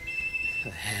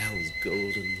 Her hair was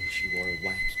golden. She wore a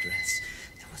white dress.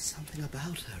 There was something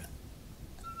about her,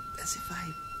 as if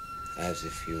I... As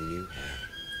if you knew her.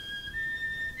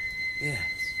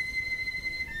 Yes.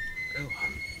 Go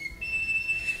on.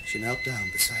 She knelt down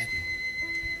beside me.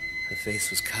 Her face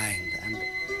was kind and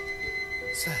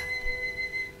sad.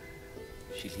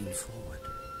 She leaned forward.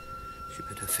 She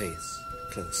put her face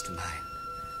close to mine.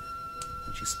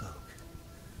 And she spoke,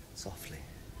 softly.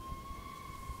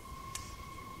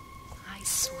 I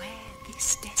swear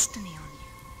this destiny on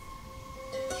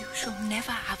you. You shall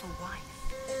never have a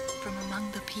wife from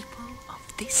among the people of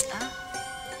this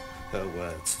earth. Her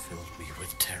words filled me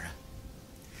with terror,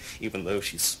 even though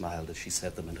she smiled as she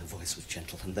said them and her voice was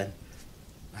gentle. And then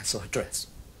I saw her dress.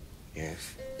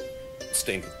 Yes?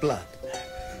 Stained with blood.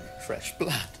 Fresh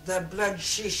blood. The blood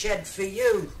she shed for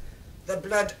you. The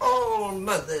blood all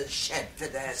mothers shed for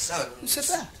their sons. Who said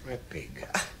that? A pig.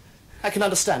 I can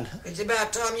understand her. It's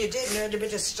about time you did learn a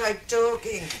bit of straight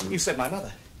talking. You said my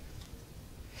mother.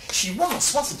 She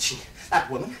was, wasn't she?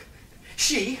 That woman.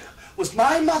 She was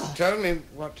my mother. Tell me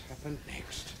what happened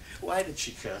next. Why did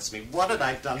she curse me? What had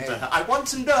I done to her? I want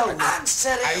to know.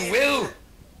 Answer it. I will!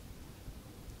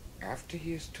 After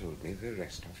he has told me the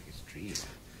rest of his dream.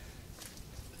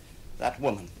 That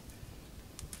woman,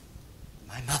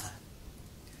 my mother,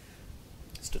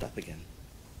 stood up again.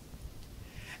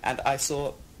 And I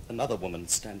saw another woman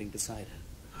standing beside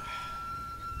her.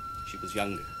 She was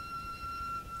younger.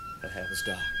 Her hair was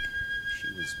dark. She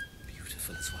was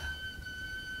beautiful as well.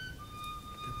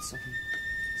 There was something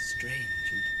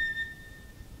strange and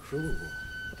cruel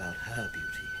about her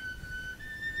beauty.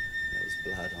 There was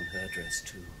blood on her dress,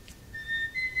 too.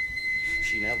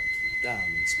 She knelt down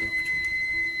and spoke to me.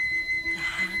 The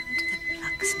hand that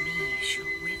plucks me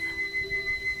shall wither.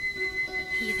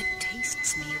 He that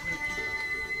tastes me will eat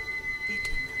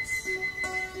bitterness.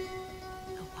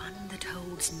 The one that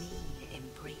holds me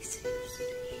embraces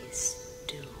his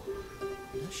doom.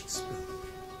 As she spoke,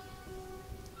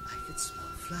 I could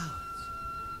smell flowers.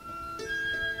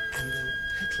 And there were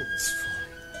petals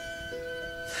falling.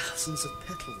 Thousands of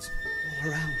petals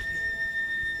all around me,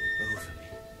 over me.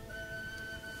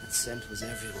 The scent was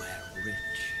everywhere,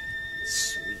 rich,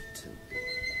 sweet, and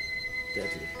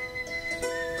deadly.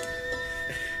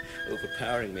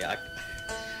 Overpowering me, I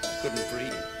couldn't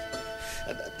breathe.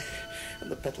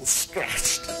 And the petals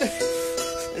scratched.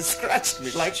 They scratched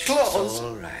me like claws. It's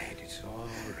all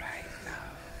right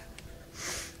now.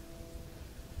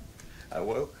 I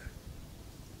woke.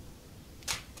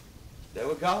 They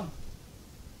were gone.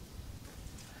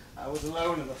 I was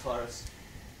alone in the forest.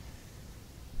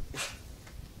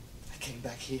 I came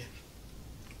back here.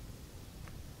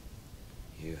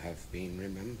 You have been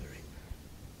remembering.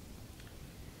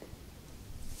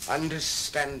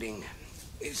 Understanding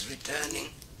is returning.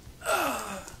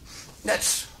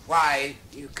 That's why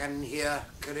you can hear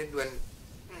Cerridwen.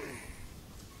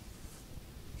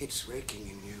 It's waking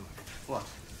in you. What?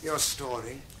 Your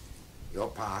story, your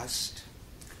past,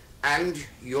 and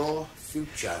your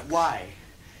future. Why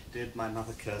did my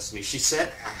mother curse me? She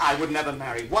said I would never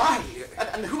marry. Why?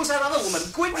 And who was that other woman?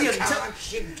 Gwydion.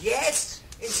 Can't you guess?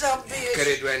 It's obvious.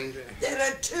 Cerridwen. There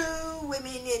are two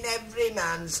women in every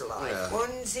man's life.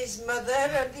 One's his mother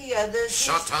and the other's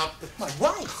Shut up. My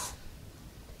wife.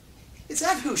 Is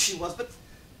that who she was?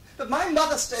 But my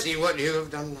mother said... See what you have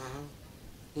done now?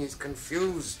 He's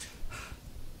confused.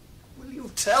 Will you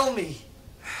tell me?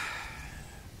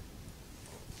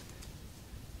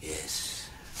 Yes.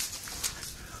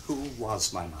 Who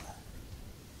was my mother?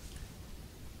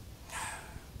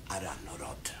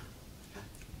 Aranorot.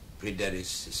 Pryderi's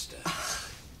sister.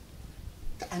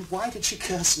 And why did she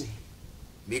curse me?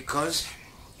 Because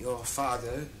your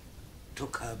father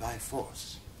took her by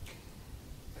force.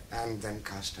 And then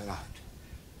cast her out.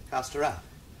 Cast her out?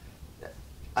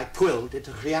 Like Pwyll did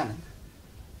to Rhiannon?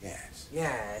 Yes.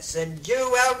 Yes, and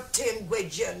you helped him,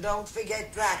 Gwydion, don't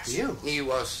forget that. You? He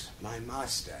was my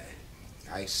master.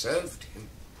 I served him.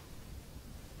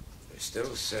 I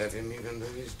still serve him even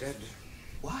though he's dead.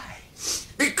 Why?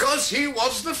 Because he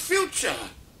was the future.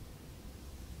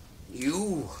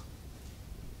 You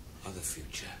are the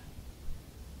future.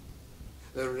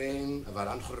 The reign of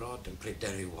Aranhorod and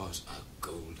Pryderi was a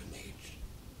golden age.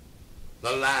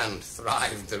 The land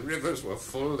thrived, the rivers were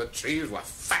full, the trees were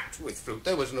fat with fruit.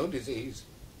 There was no disease,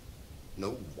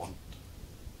 no want.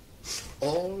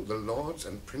 All the lords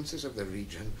and princes of the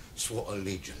region swore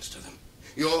allegiance to them.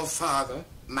 Your father,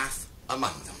 Math,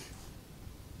 among them.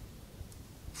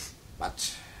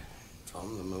 But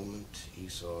from the moment he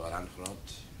saw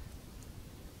Aranhorod,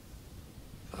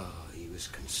 he was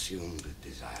consumed with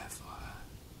desire for her.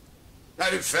 Now,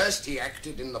 at first he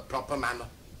acted in the proper manner.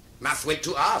 Math went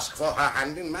to ask for her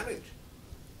hand in marriage.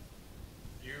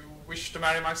 You wish to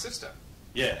marry my sister?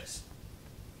 Yes.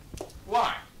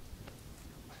 Why?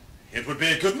 It would be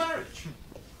a good marriage.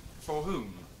 For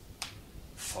whom?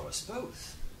 For us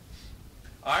both.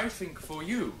 I think for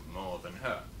you more than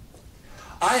her.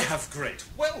 I have great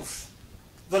wealth.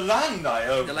 The land I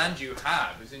own... The land you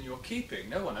have is in your keeping.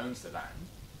 No one owns the land.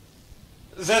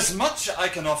 There's much I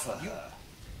can offer her.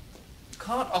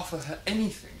 can't offer her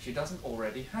anything she doesn't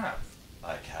already have.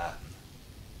 I can.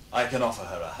 I can offer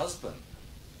her a husband.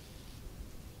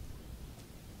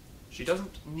 She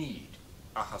doesn't need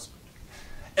a husband.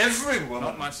 Every woman...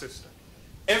 Not my sister.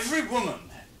 Every woman,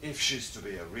 if she's to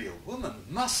be a real woman,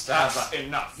 must That's have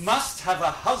enough. Must have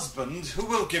a husband who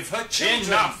will give her children.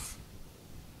 Enough!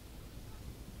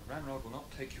 Ramrod will not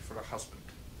take you for a husband.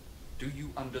 Do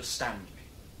you understand me?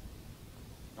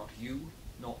 Not you,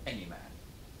 nor any man.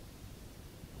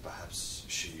 Perhaps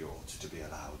she ought to be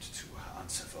allowed to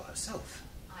answer for herself.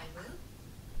 I will.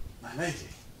 My lady.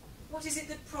 What is it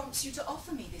that prompts you to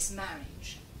offer me this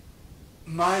marriage?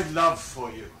 My love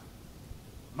for you.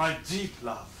 My deep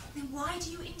love. Then why do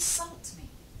you insult me?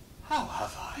 How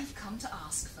have I? You've come to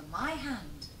ask for my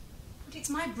hand. But it's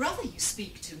my brother you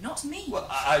speak to, not me. Well,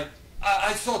 I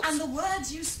thought... And the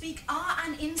words you speak are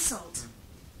an insult.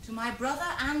 To my brother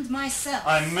and myself.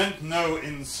 I meant no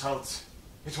insult.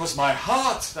 It was my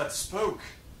heart that spoke.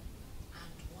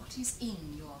 And what is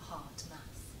in your heart,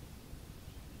 Math?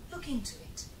 Look into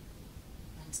it.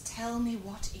 And tell me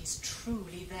what is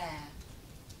truly there.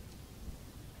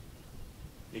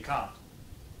 He can't.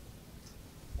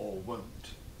 Or won't.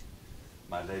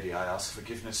 My lady, I ask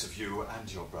forgiveness of you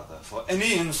and your brother for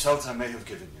any insult I may have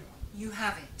given you. You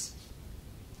have it.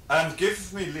 And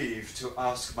give me leave to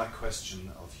ask my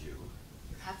question of you.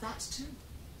 You have that too.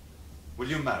 Will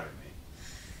you marry me?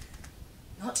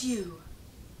 Not you.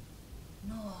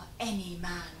 Nor any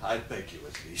man. I beg you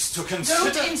at least to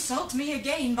consider... Don't insult me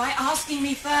again by asking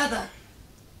me further.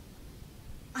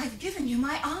 I've given you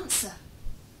my answer.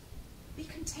 Be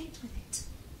content with it.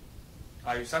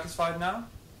 Are you satisfied now?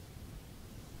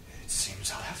 It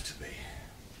seems I'll have to be.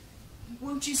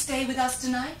 Won't you stay with us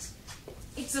tonight?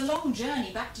 It's a long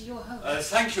journey back to your home.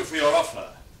 Thank you for your offer,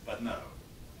 but no.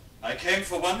 I came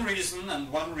for one reason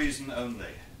and one reason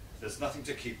only. There's nothing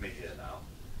to keep me here now.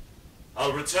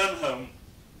 I'll return home.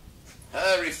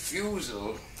 Her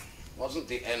refusal wasn't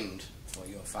the end for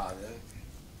your father.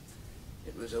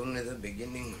 It was only the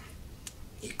beginning.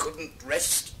 He couldn't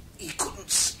rest. He couldn't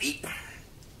sleep.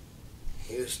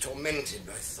 He was tormented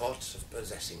by thoughts of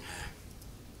possessing her.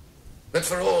 But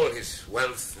for all his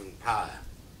wealth and power,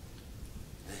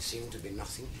 there seemed to be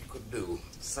nothing he could do.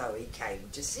 So he came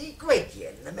to see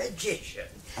Carrion, the magician,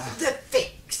 the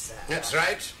fixer. That's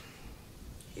right.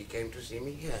 He came to see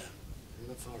me here, in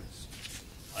the forest.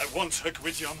 I want her,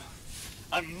 Gwydion.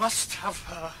 I must have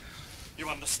her. You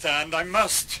understand? I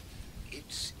must.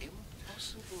 It's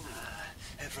impossible.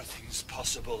 Everything's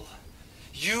possible.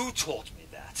 You taught me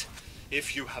that.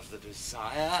 If you have the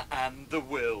desire and the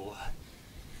will,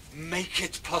 make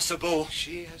it possible.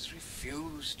 She has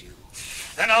refused you.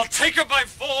 Then I'll take her by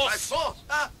force. By force?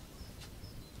 Ah.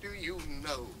 Do you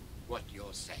know what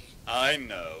you're saying? I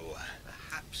know.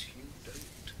 Perhaps you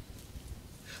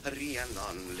don't.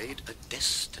 Rhiannon laid a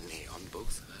destiny on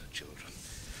both her children,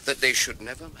 that they should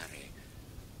never marry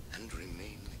and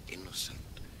remain innocent.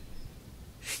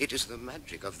 It is the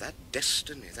magic of that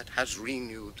destiny that has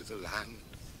renewed the land,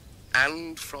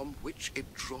 and from which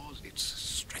it draws its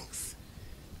strength.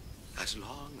 As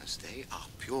long as they are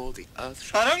pure, the earth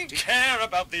shall... I don't care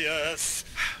about the earth.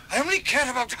 I only care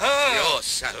about her.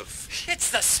 Yourself.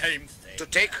 It's the same thing. To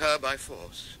take her by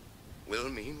force will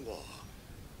mean war.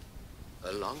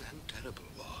 A long and terrible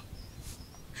war.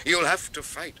 You'll have to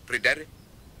fight Pryderi.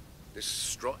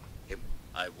 Destroy him.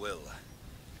 I will.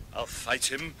 I'll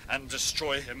fight him and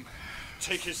destroy him.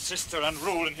 Take his sister and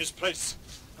rule in his place.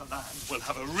 The land will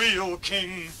have a real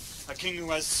king. A king who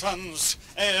has sons,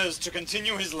 heirs to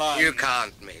continue his line. You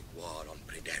can't make war on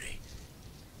Pryderi.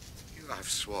 You have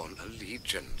sworn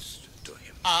allegiance to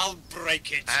him. I'll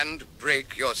break it. And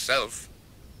break yourself.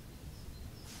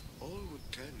 All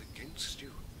would turn against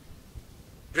you.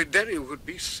 Pryderi would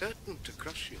be certain to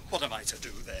crush you. What am I to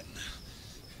do then?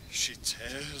 She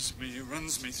tears me,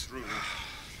 runs me through.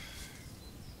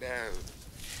 There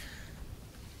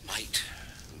might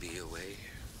be a way.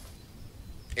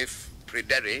 If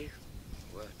Pryderi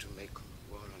were to make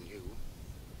war on you...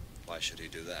 Why should he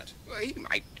do that? Well, he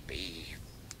might be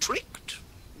tricked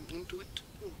into it.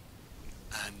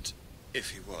 And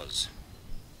if he was,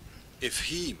 if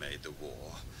he made the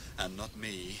war, and not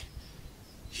me,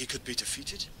 he could be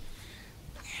defeated?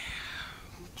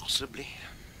 Possibly.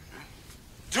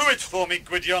 Do it for me,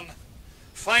 Gwydion.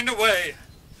 Find a way.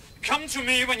 Come to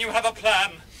me when you have a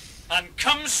plan, and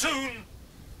come soon.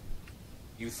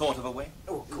 You thought of a way?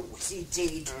 Oh, of course he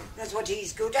did. That's what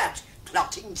he's good at.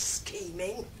 Plotting,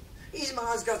 scheming. His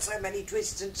mind's got so many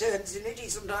twists and turns in it, he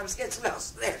sometimes gets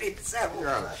lost there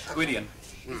himself. Gwydion,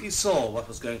 if you saw what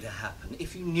was going to happen,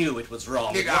 if you knew it was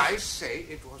wrong... Did I say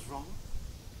it was wrong?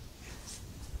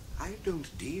 I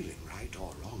don't deal in right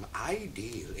or wrong. I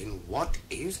deal in what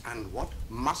is and what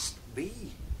must be.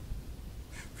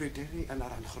 Pryderi and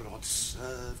Aranchorod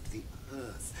served the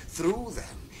earth. Through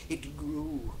them it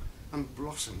grew and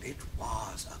blossomed. It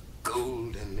was a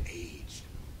golden age.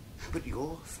 But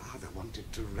your father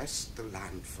wanted to wrest the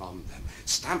land from them,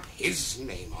 stamp his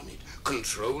name on it,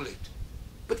 control it.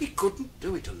 But he couldn't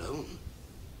do it alone.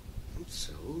 And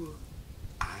so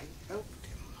I helped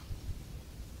him.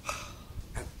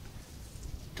 And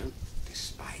don't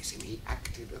despise him. He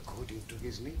acted according to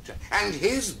his nature. And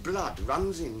his blood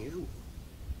runs in you.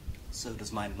 So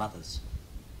does my mother's.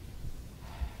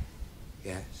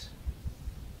 Yes.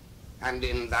 And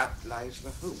in that lies the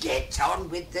hope. Get on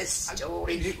with the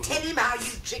story. Tell him how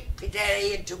you tricked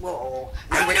Pryderi into war.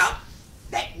 No.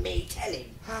 Let me tell him.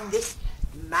 This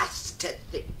master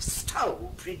thief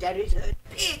stole Pryderi's herd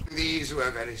pig. These were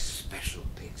very special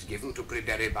pigs given to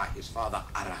Pryderi by his father,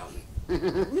 Aroun.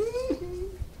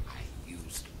 I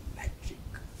used magic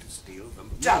to steal them.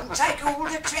 Don't take all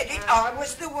the credit. I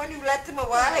was the one who led them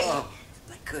away. Oh.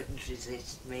 I couldn't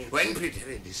resist me. When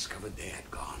Pryderi discovered they had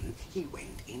gone, he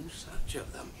went in search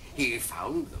of them. He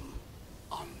found them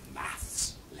on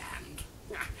Math's land.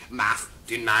 Math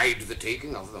denied the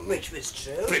taking of them. Which was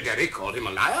true. Pryderi called him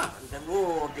a liar. And the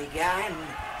war began.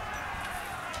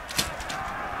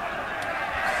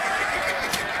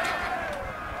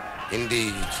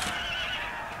 Indeed,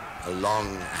 a long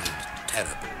and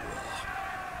terrible war.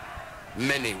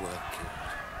 Many were killed.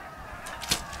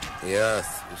 The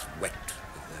earth was wet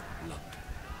with their blood.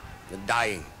 The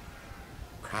dying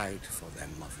cried for their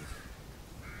mothers.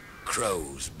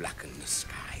 Crows blackened the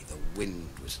sky. The wind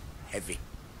was heavy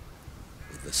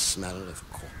with the smell of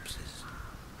corpses.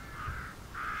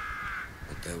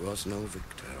 But there was no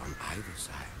victor on either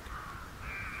side.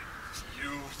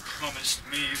 You promised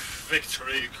me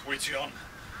victory, Quition.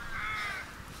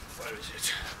 Where is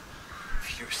it?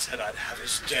 You said I'd have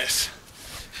his death.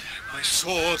 My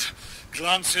sword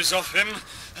glances off him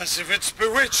as if it's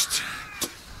bewitched.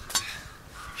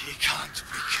 He can't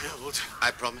be killed.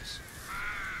 I promise.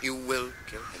 You will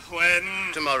kill him.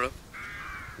 When? Tomorrow.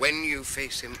 When you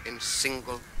face him in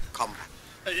single combat.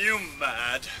 Are you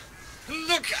mad?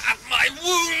 Look at my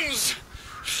wounds!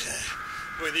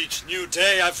 With each new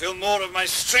day, I feel more of my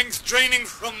strength draining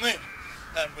from me.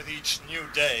 And with each new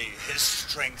day, his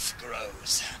strength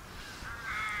grows.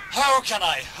 How can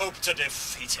I hope to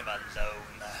defeat him alone?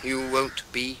 You won't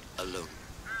be alone.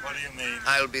 What do you mean?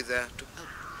 I'll be there to help.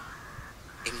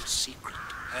 In secret.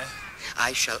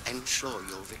 I shall ensure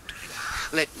your victory.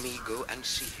 Let me go and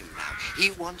see him now.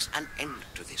 He wants an end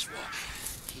to this war.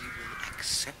 He will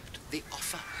accept the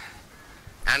offer.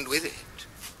 And with it,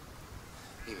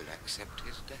 he will accept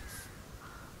his death.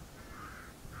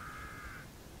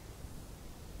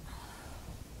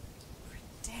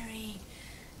 Pryderi,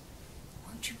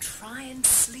 won't you try and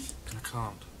sleep? I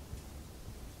can't.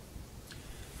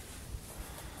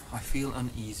 I feel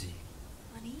uneasy.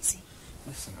 Uneasy?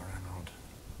 Listen, Ranald.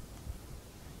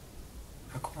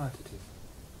 How quiet it is.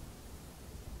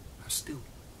 How still.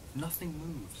 Nothing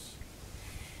moves.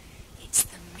 It's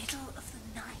the middle of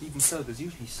the night. Even so, there's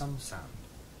usually some sound.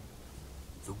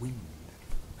 The wind,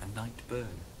 a night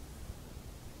bird,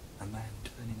 a man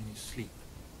turning in his sleep.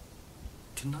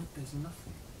 Tonight there's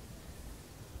nothing.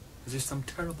 As if some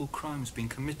terrible crime's been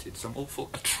committed, some awful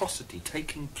atrocity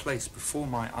taking place before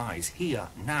my eyes, here,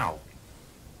 now.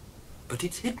 But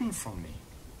it's hidden from me.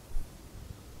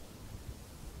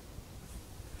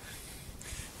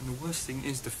 And the worst thing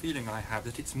is the feeling I have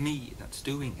that it's me that's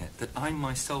doing it, that I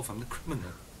myself am the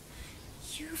criminal.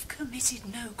 You've committed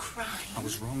no crime. I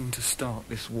was wrong to start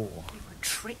this war. You were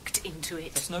tricked into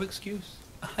it. That's no excuse.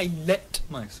 I let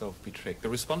myself be tricked. The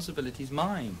responsibility's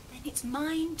mine. Then it's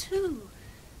mine too.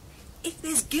 If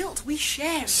there's guilt, we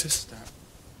share it. Sister,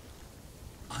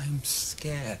 I'm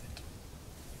scared.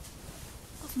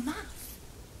 Of Math?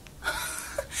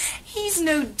 He's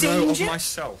no danger. No, of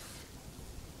myself.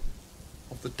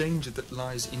 Of the danger that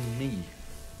lies in me.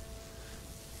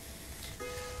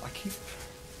 I keep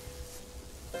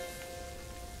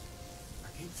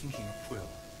thinking of Quill,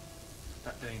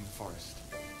 that day in the forest.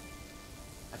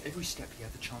 At every step he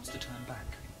had the chance to turn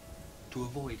back, to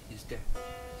avoid his death.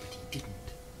 But he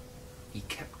didn't. He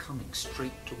kept coming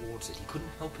straight towards it. He couldn't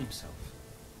help himself.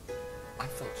 I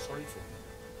felt sorry for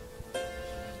him.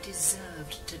 He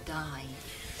deserved to die.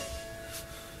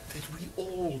 That we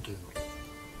all do.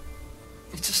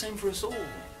 It's the same for us all.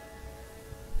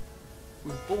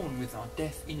 We're born with our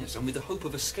death in us and with the hope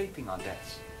of escaping our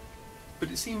deaths. But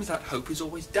it seems that hope is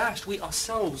always dashed. We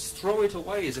ourselves throw it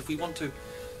away as if we want to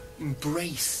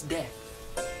embrace death.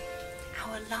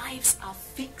 Our lives are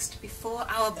fixed before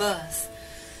our birth.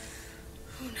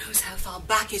 Who knows how far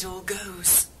back it all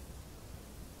goes?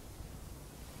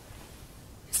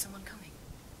 Is someone coming?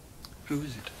 Who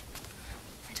is it?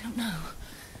 I don't know.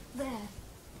 There.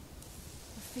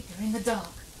 A figure in the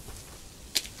dark.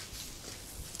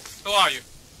 Who are you?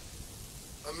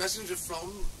 A messenger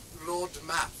from Lord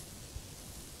Mapp.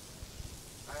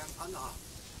 I am unarmed.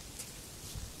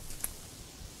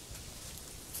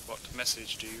 What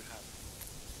message do you have?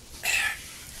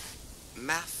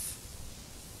 Math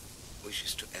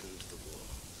wishes to end the war.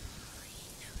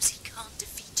 He knows he can't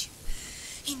defeat you.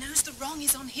 He knows the wrong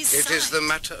is on his It side. is the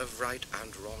matter of right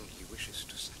and wrong he wishes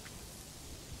to settle.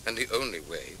 And the only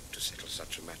way to settle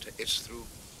such a matter is through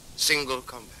single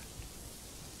combat.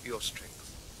 Your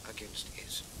strength against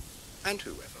his. And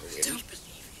whoever wins. Don't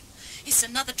believe him. It's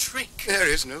another trick. There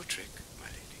is no trick, my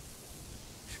lady.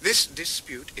 This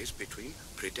dispute is between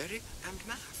Pryderi and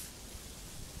Math.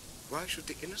 Why should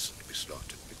the innocent be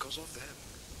slaughtered because of them?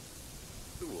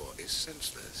 The war is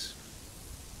senseless.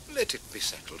 Let it be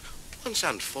settled once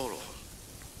and for all.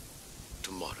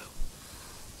 Tomorrow.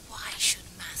 Why should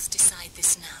Math decide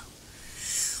this now?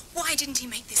 Why didn't he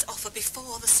make this offer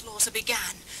before the slaughter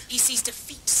began? He sees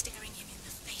defeat staring him in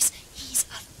the face. He's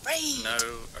afraid.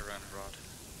 No, Aranharod.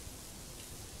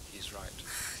 He's right.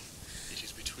 It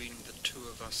is between the two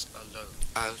of us alone.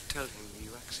 I'll tell him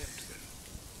you accept them.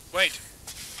 Wait.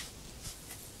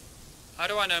 How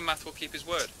do I know Math will keep his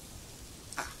word?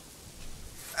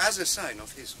 As a sign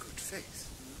of his good faith,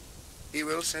 he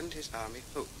will send his army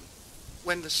home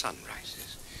when the sun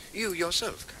rises. You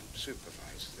yourself can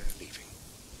supervise their leaving.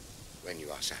 When you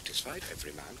are satisfied,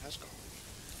 every man has gone.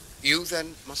 You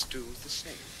then must do the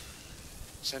same.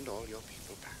 Send all your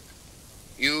people back.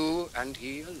 You and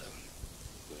he alone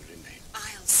will remain.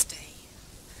 I'll stay.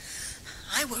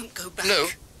 I won't go back. No.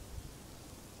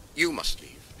 You must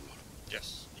leave tomorrow.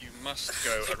 Yes, you must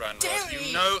go, Aranharod. Derry!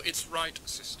 You know it's right,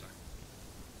 sister.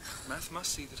 Math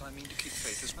must see that I mean to keep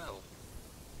faith as well.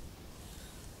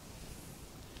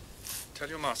 Tell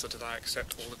your master that I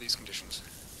accept all of these conditions.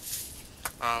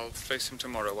 I'll face him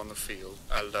tomorrow on the field,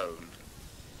 alone.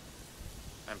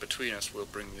 And between us we'll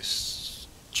bring this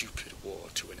stupid war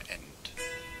to an end.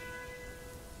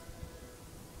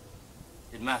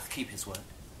 Did Math keep his word?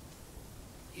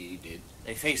 He did.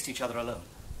 They faced each other alone.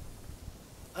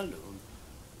 Alone?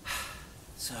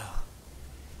 So,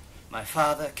 my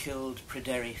father killed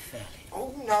Pryderi fairly.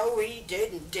 Oh, no, he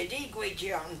didn't, did he,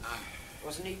 Gwydion?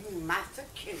 Wasn't even Matt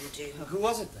that killed him. Who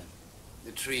was it then?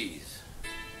 The trees.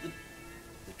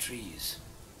 The trees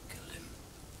killed him.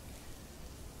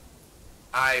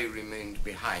 I remained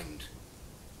behind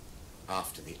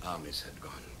after the armies had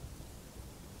gone.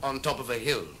 On top of a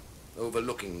hill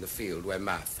overlooking the field where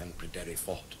Math and Pryderi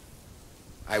fought.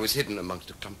 I was hidden amongst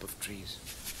a clump of trees.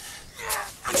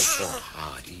 They fought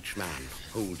hard, each man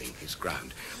holding his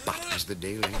ground. But as the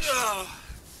day lengthened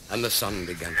and the sun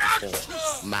began to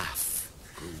fall, Math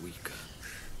grew weaker.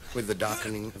 With the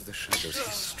darkening of the shadows,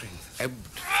 his strength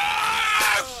ebbed.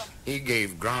 He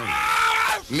gave ground,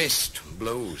 missed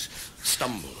blows,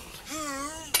 stumbled,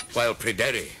 while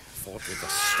Pryderi fought with the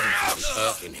strength of the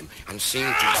earth in him and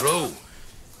seemed to grow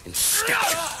in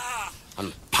stature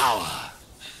and power.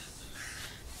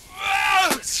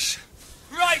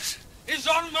 Right is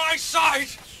on my side.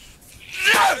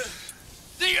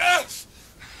 The earth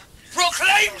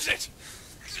proclaims it.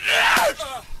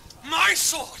 My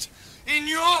sword in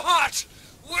your heart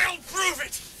will prove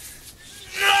it.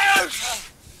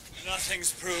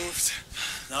 Nothing's proved.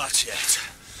 Not yet.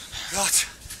 Not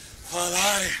while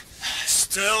I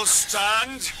still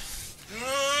stand.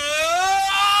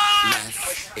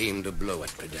 Math aimed a blow at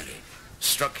Pryderi,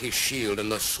 struck his shield,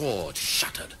 and the sword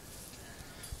shattered.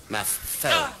 Math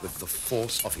fell with the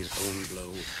force of his own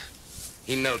blow.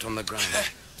 He knelt on the ground,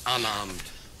 unarmed,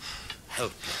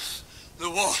 helpless. The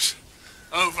war's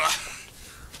over.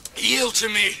 Yield to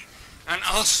me, and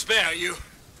I'll spare you.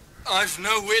 I've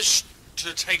no wish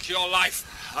to take your life.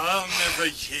 I'll never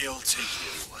yield to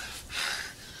you.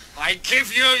 I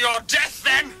give you your death,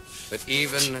 then. But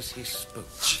even as he spoke,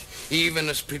 even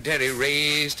as Pryderi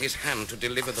raised his hand to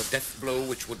deliver the death blow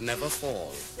which would never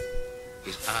fall,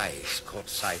 his eyes caught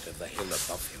sight of the hill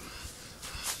above him.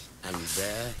 And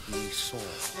there he saw...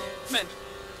 Men.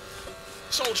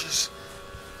 Soldiers.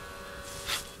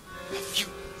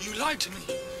 You lied to me.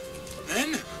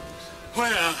 Men?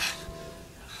 Where?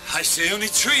 I see only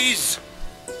trees.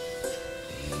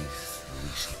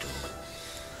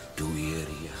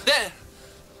 There.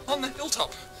 On the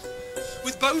hilltop.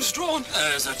 With bows drawn.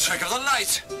 There's a trick of the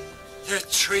light. They're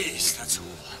trees, that's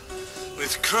all.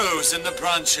 With crows in the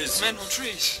branches. Men or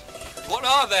trees? What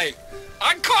are they?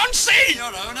 I can't see! Your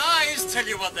own eyes tell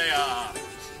you what they are.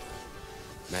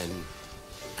 Men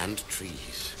and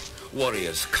trees,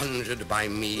 warriors conjured by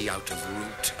me out of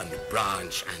root and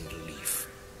branch and leaf,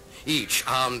 each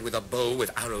armed with a bow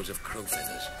with arrows of crow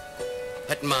feathers.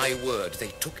 At my word,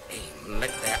 they took aim and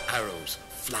let their arrows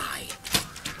fly,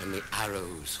 and the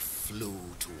arrows flew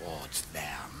towards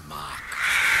their mark.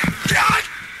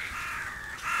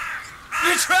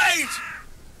 Betrayed!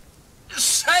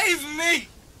 Save me!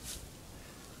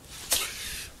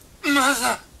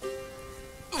 Mother,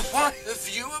 why have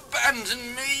you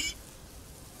abandoned me?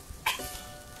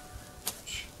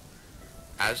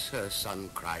 As her son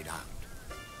cried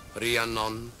out,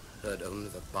 Rhiannon heard only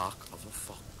the bark of a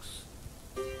fox.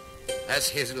 As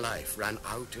his life ran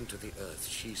out into the earth,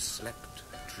 she slept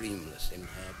dreamless in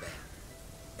her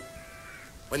bed.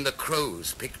 When the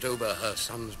crows picked over her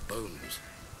son's bones,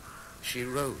 she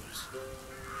rose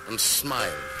and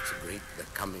smiled to greet the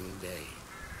coming day.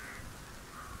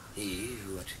 He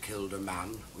who had killed a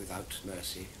man without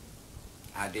mercy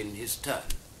had in his turn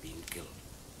been killed.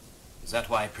 Is that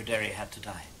why Pryderi had to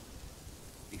die?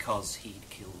 Because he'd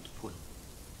killed Pwyll?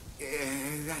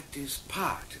 That is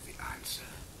part of the answer.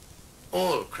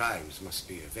 All crimes must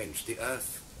be avenged. The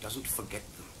earth doesn't forget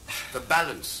them. The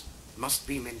balance must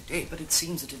be maintained. But it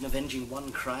seems that in avenging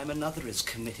one crime, another is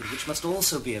committed, which must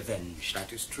also be avenged.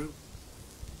 That is true.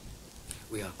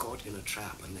 We are caught in a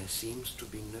trap, and there seems to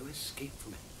be no escape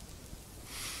from it.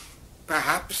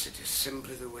 Perhaps it is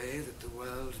simply the way that the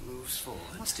world moves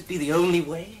forward. Must it be the only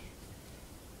way?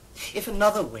 If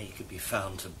another way could be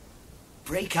found to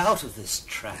break out of this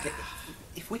trap,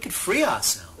 if we could free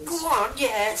ourselves. Go on,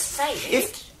 yeah, say it.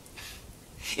 If,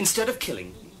 instead of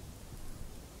killing...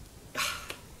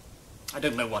 I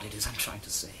don't know what it is I'm trying to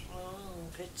say. Oh,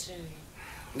 pity.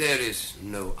 There is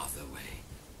no other way.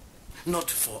 Not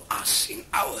for us in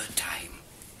our time.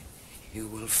 You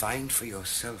will find for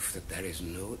yourself that there is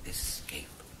no escape.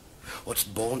 What's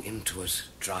born into us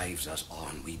drives us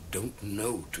on. We don't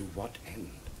know to what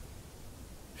end.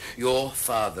 Your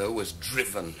father was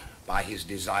driven by his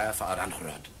desire for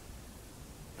Aranhrod,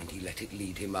 and he let it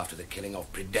lead him after the killing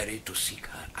of Pryderi to seek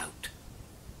her out.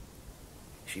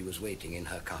 She was waiting in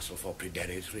her castle for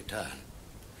Pryderi's return,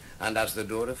 and as the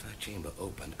door of her chamber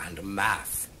opened and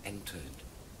Math entered,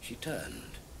 she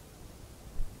turned.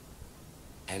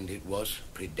 And it was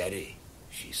Pryderi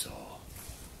she saw.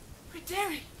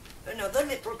 Pryderi! Another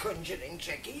little conjuring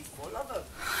trick, he's full of them.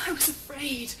 I was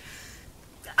afraid.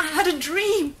 I had a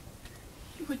dream.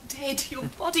 You were dead. Your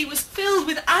body was filled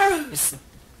with arrows.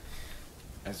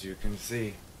 As you can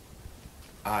see,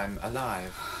 I'm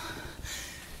alive.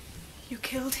 You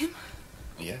killed him?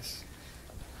 Yes.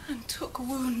 And took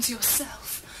wounds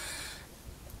yourself.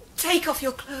 Take off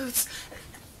your clothes.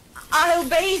 I'll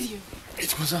bathe you.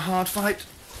 It was a hard fight.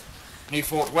 He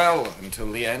fought well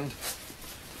until the end.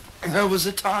 There was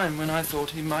a time when I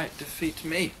thought he might defeat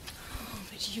me. Oh,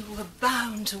 but you were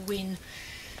bound to win.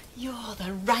 You're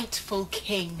the rightful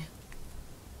king.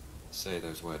 Say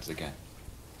those words again.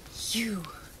 You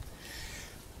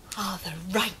are the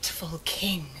rightful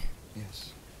king.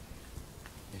 Yes.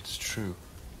 It's true.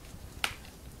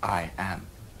 I am.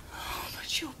 Oh,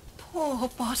 but your poor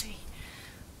body.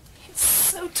 It's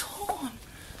so torn.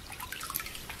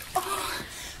 Oh,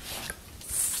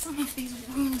 some of these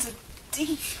wounds are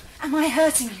deep. Am I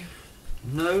hurting you?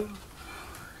 No.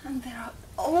 And there are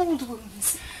old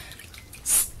wounds.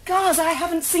 Scars I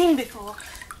haven't seen before.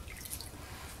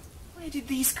 Where did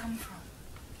these come from?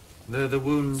 They're the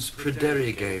wounds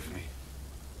Pryderi gave me.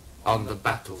 On the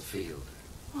battlefield.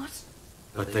 What?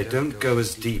 But they don't go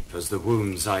as deep as the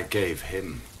wounds I gave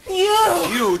him. You!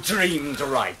 You dreamed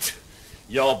right.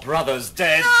 Your brother's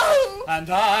dead. No! And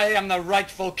I am the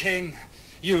rightful king.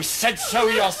 You said so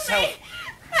yourself.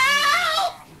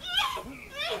 Help!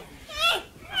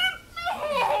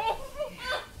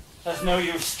 There's no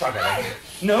use struggling.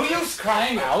 No use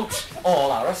crying out.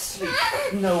 All are asleep.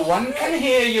 No one can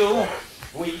hear you.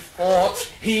 We fought.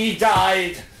 He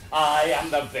died. I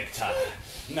am the victor.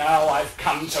 Now I've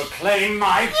come to claim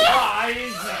my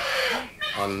prize.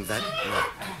 On that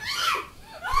night,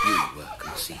 you were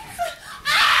conceived.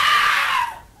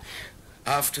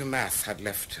 After Math had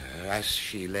left her, as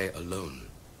she lay alone,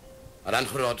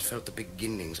 Aranhrod felt the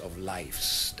beginnings of life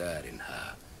stir in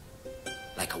her,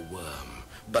 like a worm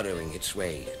burrowing its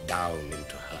way down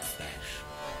into her flesh.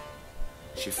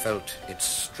 She felt its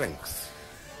strength,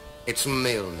 its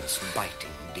maleness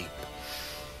biting deep,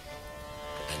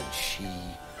 and she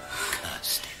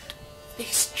cursed it.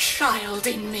 This child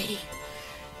in me,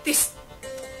 this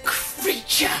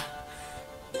creature,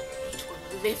 it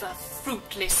will live a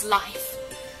fruitless life.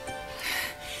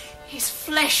 His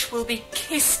flesh will be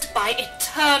kissed by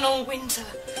eternal winter.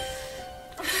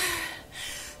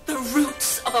 The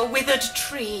roots of a withered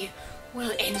tree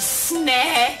will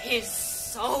ensnare his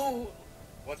soul.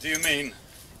 What do you mean?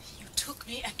 You took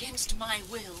me against my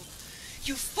will.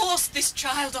 You forced this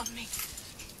child on me.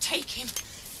 Take him.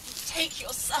 Take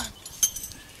your son.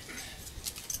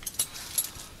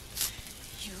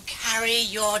 You carry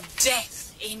your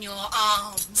death in your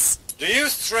arms. Do you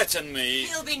threaten me?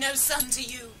 He'll be no son to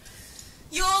you.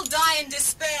 You'll die in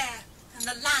despair, and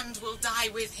the land will die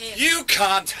with him. You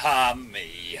can't harm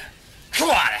me. Come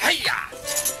on, hiya!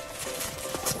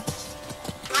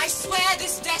 I swear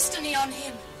this destiny on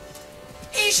him.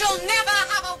 He shall never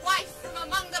have a wife from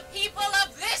among the people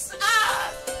of this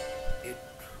earth. It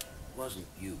wasn't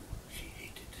you she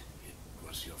hated. It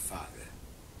was your father.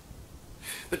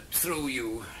 But through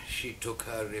you, she took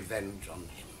her revenge on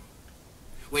him.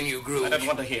 When you grew... I don't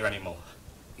want to hear any more.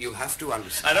 You have to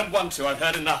understand. I don't want to. I've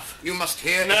heard enough. You must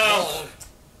hear No. it all.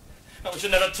 I wish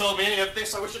you'd never told me any of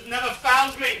this. I wish you'd never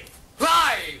found me.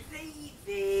 Clive! Leave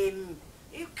him.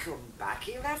 He'll come back.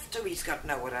 He'll have to. He's got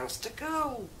nowhere else to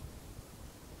go.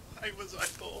 Why was I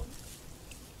born?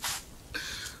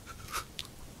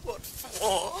 What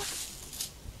for?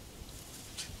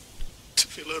 To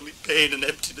feel only pain and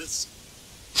emptiness.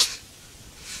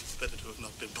 Better to have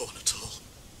not been born at all.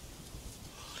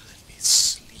 Oh, let me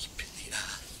sleep in the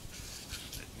earth.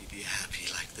 Let me be happy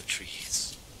like the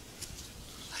trees.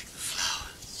 Like the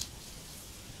flowers.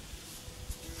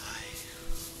 I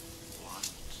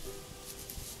want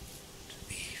to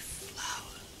be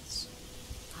flowers.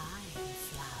 I am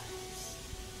flowers.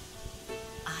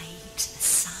 I eat the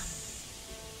sun.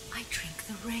 I drink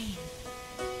the rain.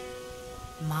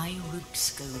 My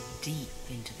roots go deep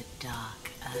into the dark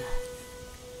earth.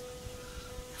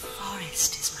 The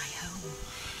forest is my home.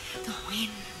 The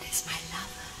wind is my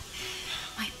lover.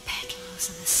 My petals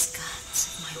are the skirts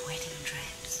of my wedding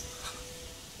dress.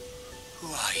 Who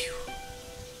are you?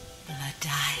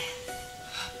 Bloodiah,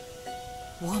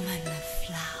 woman of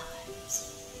flowers.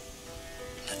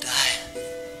 Bloodiah.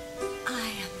 I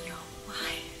am your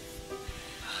wife.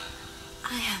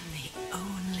 I am the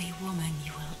only woman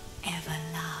you will ever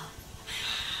love.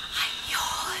 I'm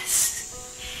yours.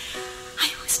 I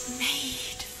was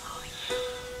made for you.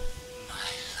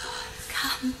 My love.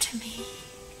 Come to me.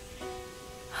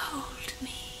 Hold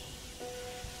me.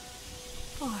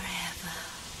 Forever.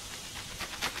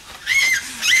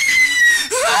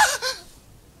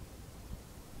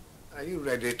 Are you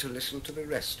ready to listen to the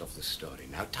rest of the story?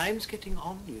 Now, time's getting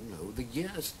on, you know. The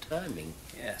year's turning.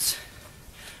 Yes.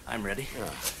 I'm ready.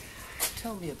 Ah.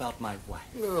 Tell me about my wife.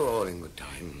 Oh, all in good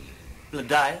time.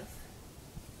 Bloodiah?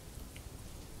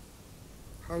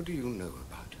 How do you know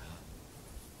about her?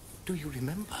 Do you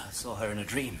remember? I saw her in a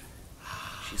dream.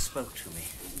 She spoke to me.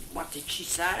 What did she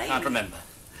say? Can't remember.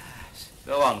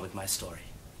 Go on with my story.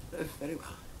 Very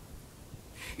well.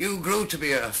 You grew to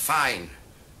be a fine,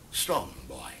 strong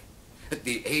boy. At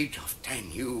the age of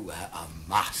 10, you were a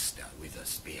master with a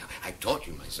spear. I taught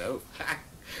you myself.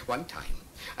 One time,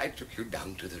 I took you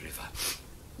down to the river.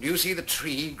 Do you see the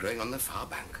tree growing on the far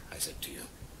bank? I said to you.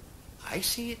 I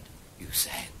see it, you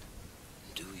said.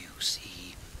 Do you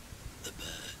see the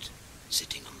bird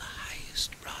sitting on the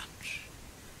highest branch?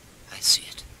 I see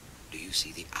it. Do you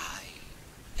see the eye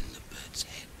in the bird's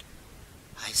head?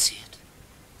 I see it.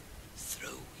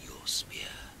 Throw your spear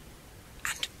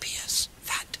and pierce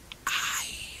that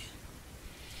eye.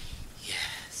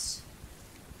 Yes.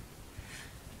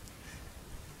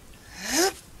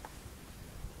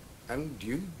 And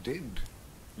you did.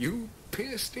 You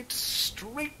pierced it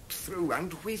straight through,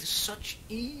 and with such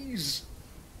ease.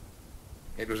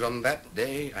 It was on that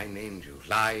day I named you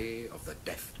Lie of the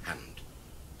Deft Hand.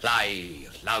 Lie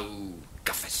Lau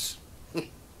Guffus.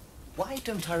 Why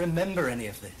don't I remember any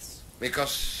of this?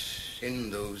 Because in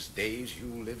those days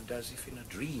you lived as if in a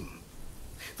dream.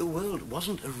 The world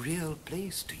wasn't a real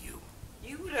place to you.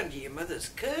 You were under your mother's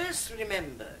curse,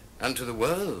 remember? And to the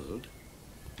world,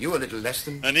 you were little less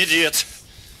than... An idiot.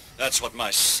 That's what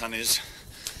my son is.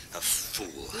 A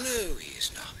fool. No, he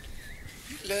is not.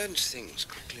 He learns things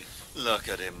quickly. Look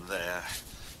at him there.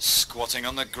 Squatting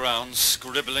on the ground,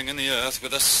 scribbling in the earth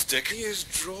with a stick. He is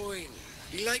drawing.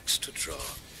 He likes to draw.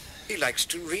 He likes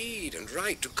to read and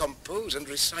write, to compose and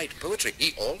recite poetry.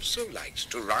 He also likes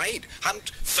to ride,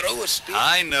 hunt, throw a spear.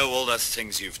 I know all the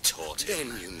things you've taught him.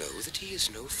 Then you know that he is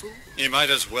no fool. He might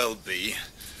as well be.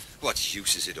 What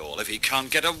use is it all if he can't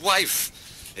get a wife?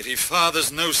 If he fathers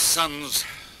no sons?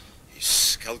 He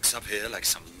skulks up here like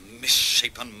some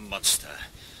misshapen monster.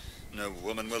 No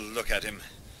woman will look at him.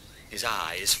 His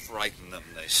eyes frighten them,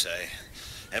 they say.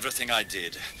 Everything I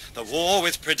did, the war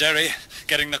with Pryderi,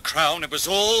 getting the crown, it was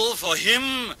all for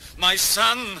him, my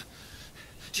son.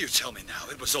 Do you tell me now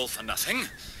it was all for nothing?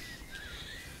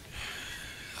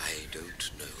 I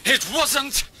don't know. It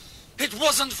wasn't! It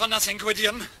wasn't for nothing,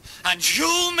 Gwydion. And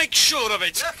you'll make sure of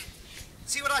it. Look!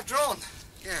 See what I've drawn.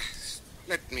 Yes,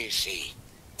 let me see.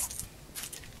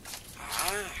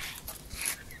 Ah.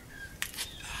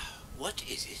 What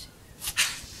is it?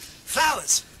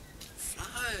 Flowers!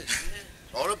 Flowers, yes.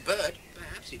 Or a bird.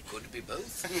 Perhaps it could be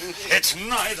both. It's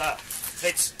neither.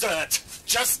 It's dirt.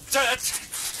 Just dirt.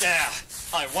 There.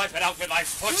 I wipe it out with my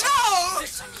foot. No!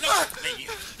 Listen, look at me.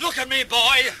 Look at me,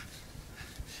 boy.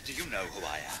 Do you know who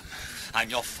I am? I'm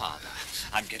your father.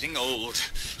 I'm getting old.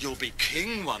 You'll be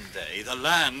king one day. The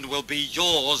land will be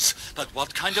yours. But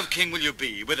what kind of king will you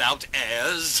be without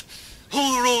heirs?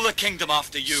 Who'll rule the kingdom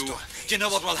after you? Do you know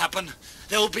what will happen?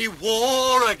 There'll be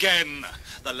war again.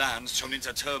 The land's thrown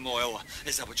into turmoil.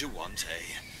 Is that what you want,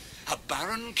 eh? A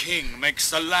barren king makes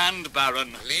the land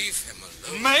barren. Leave him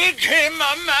alone. Make him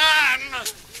a man!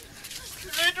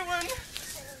 Cerridwen!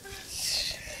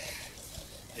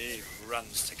 He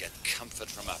runs to get comfort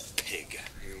from a pig.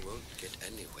 You won't get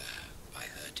anywhere by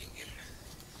hurting him.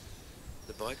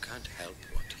 The boy can't help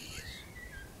what he is.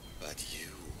 But you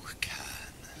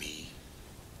can. Me?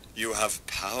 You have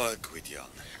power,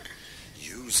 Gwydion.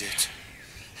 Use it.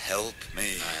 Help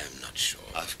me. I'm not sure.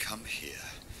 I've come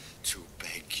here to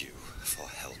beg you for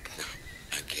help.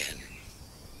 Again.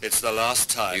 It's the last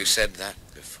time. You said that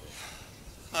before.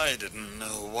 I didn't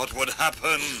know what would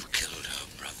happen. You killed her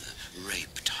brother,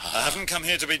 raped her. I haven't come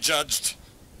here to be judged.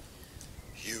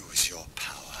 Use your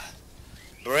power.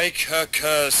 Break her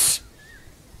curse.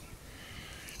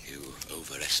 You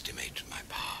overestimate my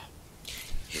power.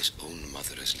 His own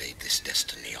mother has laid this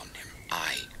destiny on him.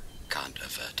 I can't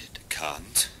avert it.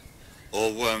 Can't?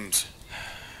 Or won't?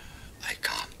 I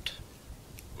can't.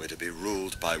 We're to be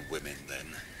ruled by women,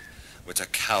 then? We're to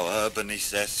cower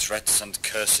beneath their threats and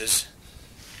curses?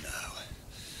 No.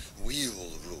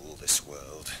 We'll rule this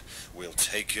world. We'll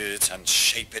take it and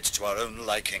shape it to our own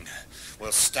liking.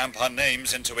 We'll stamp our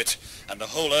names into it, and the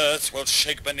whole earth will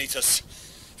shake beneath us.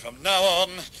 From now on,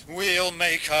 we'll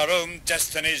make our own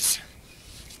destinies.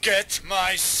 Get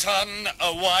my son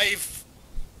a wife.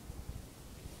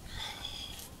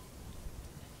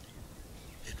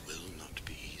 It will not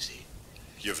be easy.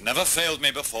 You've never failed me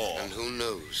before. And who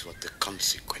knows what the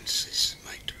consequences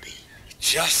might be.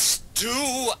 Just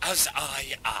do as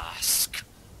I ask.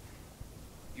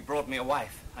 You brought me a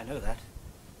wife. I know that.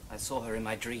 I saw her in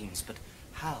my dreams, but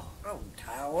how? Oh,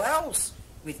 how else?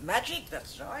 With magic,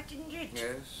 that's right, isn't it?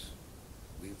 Yes,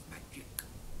 with magic.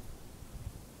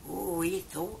 Oh, he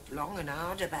thought long and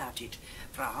hard about it.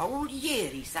 For a whole year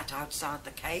he sat outside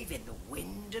the cave in the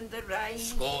wind and the rain.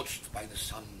 Scorched by the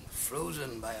sun,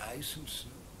 frozen by ice and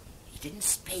snow. He didn't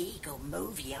speak or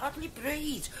move, he hardly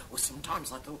breathed. Or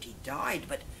sometimes I thought he died,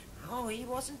 but oh, he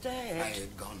wasn't dead. I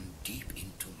had gone deep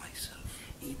into myself.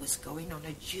 He was going on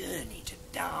a journey to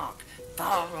dark,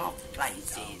 far-off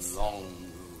places. Down long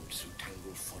roads through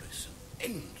tangled forests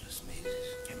and endless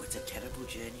mazes. It was a terrible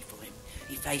journey for him.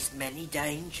 He faced many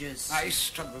dangers. I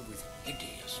struggled with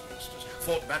hideous monsters,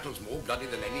 fought battles more bloody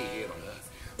than any here on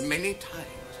earth. Many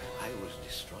times I was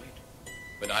destroyed,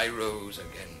 but I rose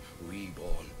again,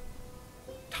 reborn.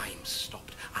 Time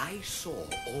stopped. I saw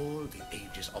all the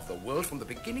ages of the world from the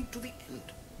beginning to the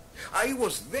end. I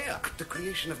was there at the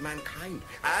creation of mankind,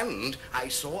 and I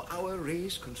saw our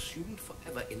race consumed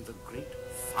forever in the great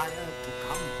fire to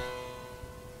come.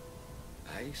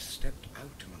 I stepped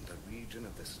out among the region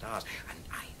of the stars, and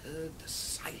I heard the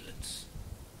silence.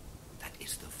 That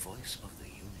is the voice of the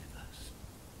universe.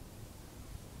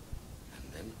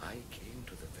 And then I came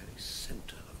to the very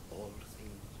center of all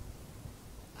things,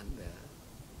 and there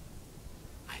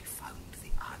I found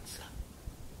the answer.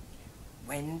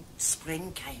 When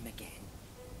spring came again,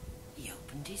 he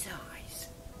opened his eyes.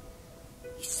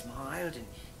 He smiled and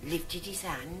lifted his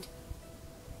hand.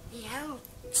 He held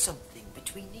something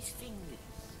between his fingers.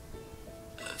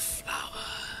 A flower.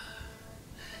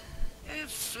 A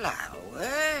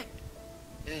flower?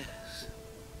 Yes.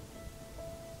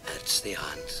 That's the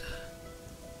answer.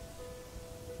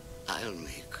 I'll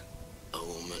make a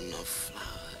woman of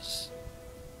flowers.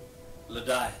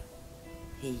 Ladai.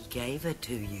 He gave her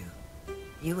to you.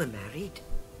 You were married.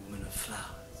 Woman of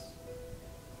flowers.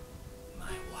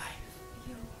 My wife.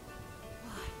 Your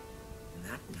wife. And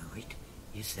that night,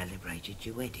 you celebrated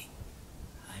your wedding.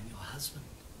 I'm your husband.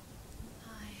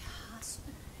 My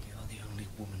husband? You're the only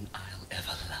woman I'll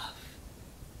ever love.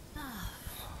 Love?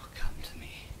 Oh, come to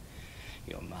me.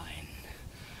 You're mine.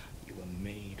 You were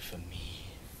made for me.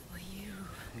 For you?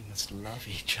 We must must love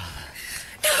each other.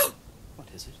 No! What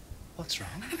is it? What's wrong?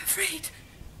 I'm afraid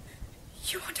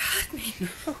you want to hurt me.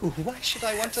 No, why should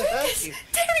I want to hurt you?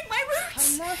 Tearing my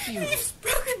roots. I love you. Leaves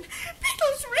broken,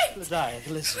 petals ripped. Lydia,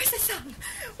 listen. Where's the sun?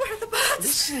 Where are the birds?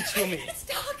 Listen to me. It's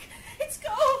dark. It's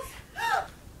cold. Where am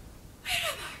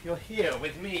I? You're here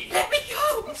with me. Let me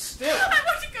go. Be still. I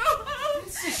want to go home.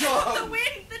 This is your home. The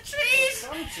wind, the trees,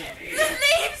 Come to me. the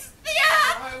leaves, the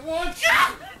earth. I want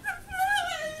you.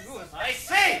 Do as I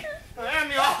say. I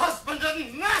am your husband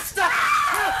and master.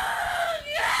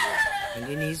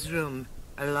 And in his room,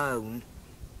 alone,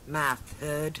 Math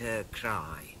heard her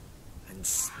cry and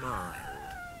smiled.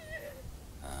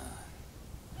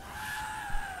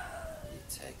 He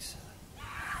takes her.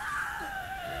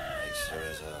 He makes her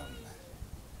his own.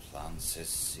 Plants his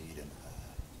seed in her.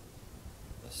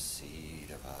 The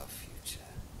seed of our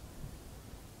future.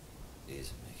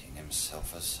 He's making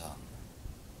himself a son.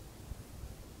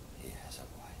 He has a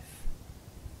wife.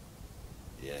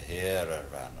 You hear her,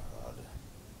 Ranrod.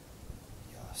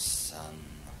 Your son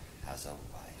has a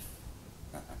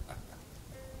wife.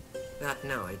 That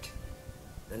night,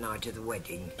 the night of the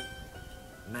wedding,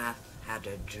 Math had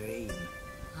a dream.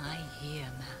 I hear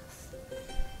Math.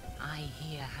 I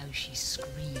hear how she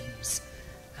screams,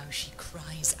 how she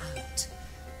cries out.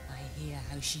 I hear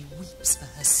how she weeps for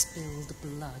her spilled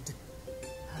blood.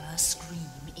 Her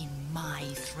scream in my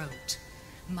throat.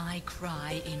 My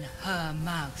cry in her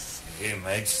mouth. He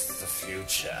makes the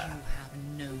future. You have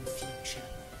no future.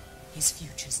 His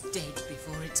future's dead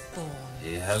before it's born.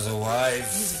 He has a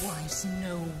wife. His wife's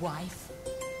no wife.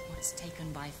 What's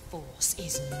taken by force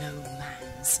is no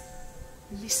man's.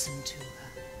 Listen to her.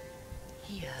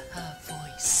 Hear her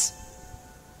voice.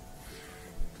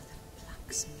 For that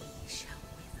plucks me shall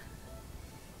wither.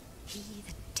 He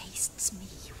that tastes me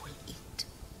will eat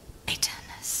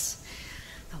bitterness.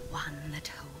 The one that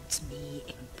holds me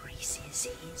embraces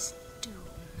his doom.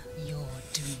 Your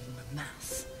doom,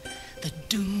 Math. The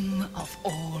doom of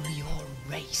all your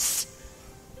race.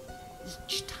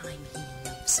 Each time he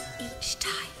loves her. Each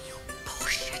time you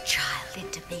push a child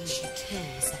into me. She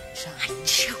kills that child. I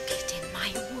choke it in my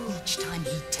womb. Each time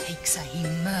he takes her, he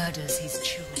murders his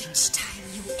children. Each time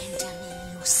you enter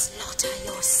me, you slaughter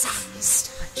your sons.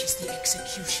 Touches the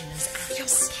executioner's axe. Your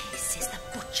case is the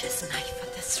butcher's knife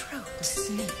at the throat. The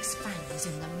snake's fangs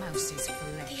in the mouse's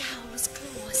flesh. The owl's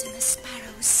claws in the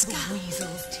sparrow's skull. The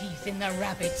weasel's teeth in the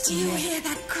rabbit's neck. Do you hear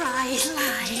that cry,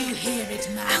 Eli? Do you hear it,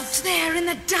 Matt? Out there in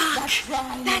the dark. That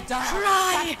cry in the dark.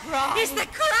 That cry is the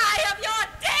cry of your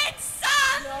dead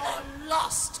son. Your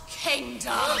lost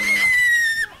kingdom.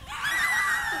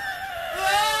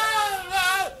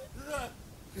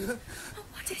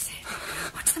 What is it?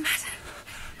 What's the matter?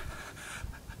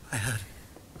 I heard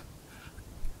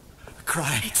a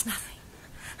cry. It's nothing.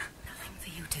 Nothing for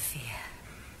you to fear.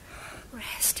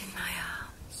 Rest in my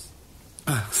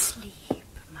arms. Sleep,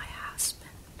 my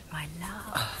husband, my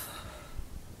love.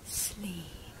 Sleep.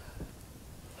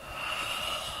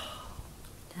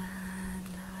 Da,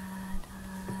 da,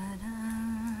 da, da.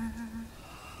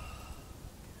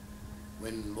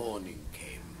 When morning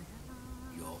came,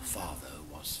 your father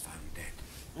was found dead.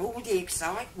 All the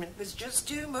excitement was just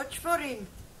too much for him.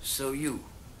 So you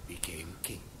became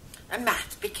king. And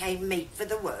Math became meat for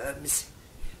the worms.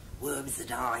 Worms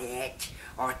that I ate.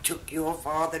 I took your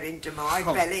father into my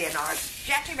belly and I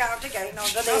shat him out again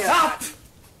onto the earth.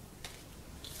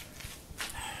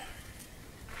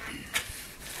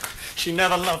 She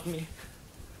never loved me.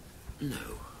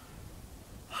 No.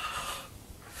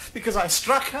 Because I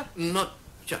struck her? Not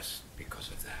just because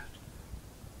of that.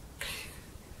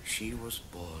 She was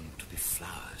born to be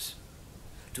flowers,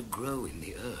 to grow in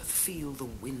the earth, feel the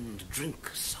wind, drink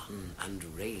sun and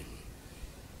rain.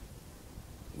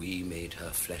 We made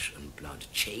her flesh and blood,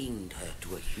 chained her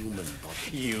to a human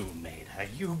body. You made her.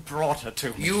 You brought her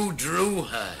to me. You drew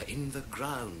her in the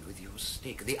ground with your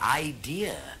stake. The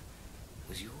idea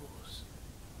was yours.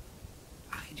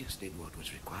 I just did what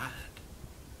was required.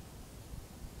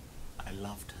 I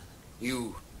loved her.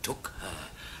 You took her.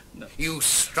 No. You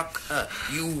struck her.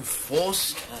 You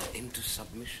forced her into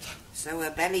submission. So her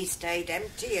belly stayed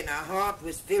empty and her heart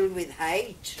was filled with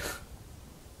hate.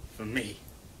 For me.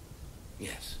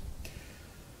 Yes.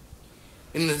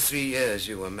 In the 3 years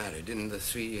you were married, in the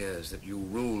 3 years that you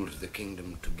ruled the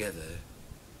kingdom together,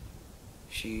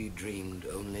 she dreamed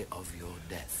only of your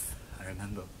death. I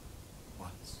remember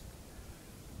once.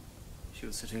 She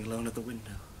was sitting alone at the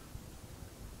window,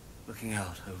 looking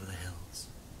out over the hills.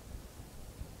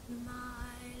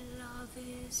 My love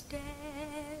is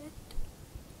dead.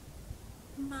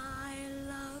 My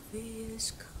love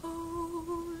is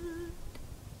cold.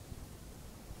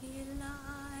 He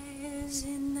lies lies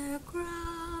in the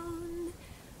ground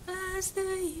as the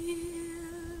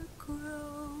year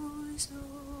grows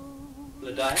old.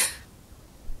 Lydia?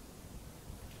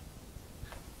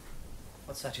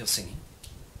 What's that you're singing?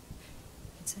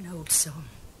 It's an old song.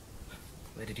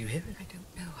 Where did you hear it? I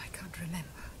don't know. I can't remember.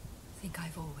 I think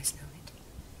I've always known it.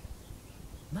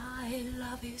 My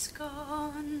love is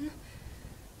gone.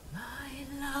 My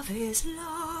love is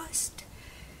lost.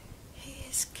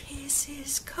 His kiss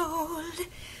is cold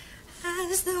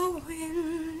as the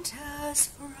winter's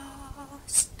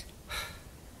frost.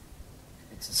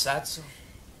 It's a sad song.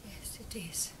 Yes, it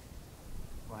is.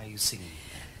 Why are you singing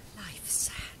it then? Life's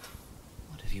sad.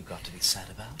 What have you got to be sad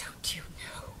about? Don't you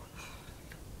know?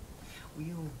 Will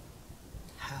you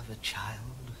have a child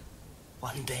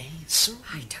one day soon?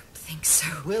 I don't think so.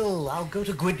 Will, I'll go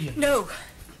to Gwydion. No.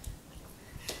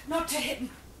 Not to him.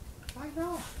 Why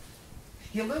not?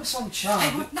 He'll know some charm.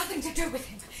 I want nothing to do with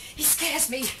him. He scares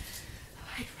me.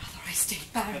 I'd rather I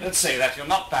stayed barren. Don't say that. You're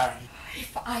not barren.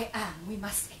 If I am, we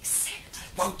must accept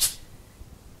it. Won't.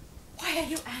 Why are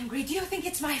you angry? Do you think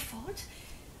it's my fault?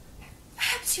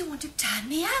 Perhaps you want to turn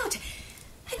me out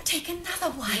and take another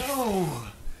wife. No.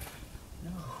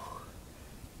 No.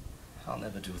 I'll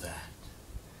never do that.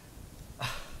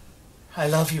 I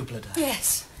love you, Blada.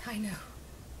 Yes, I know.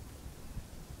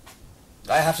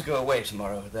 I have to go away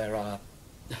tomorrow. There are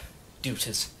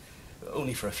duties.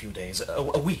 Only for a few days.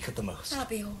 A week at the most. I'll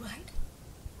be all right.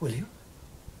 Will you?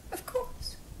 Of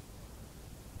course.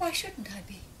 Why shouldn't I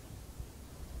be?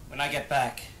 When I get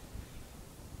back,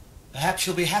 perhaps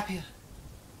you'll be happier.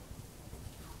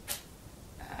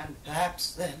 And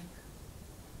perhaps then...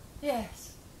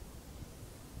 Yes.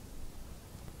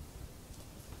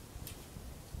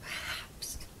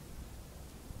 Perhaps.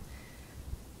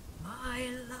 My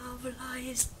love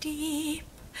lies deep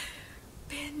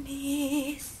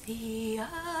beneath the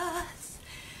earth.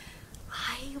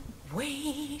 I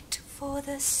wait for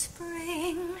the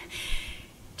spring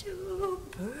to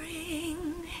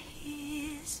bring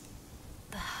his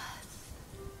birth.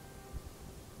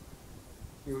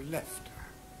 You left her.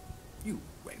 You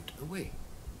went away.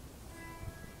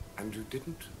 And you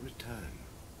didn't return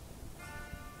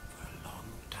for a long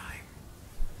time.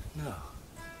 No.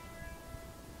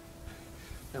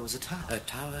 There was a tower. A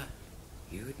tower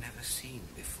you'd never seen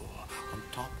before, on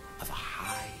top of a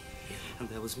high hill. And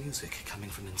there was music coming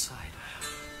from inside.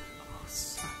 Oh,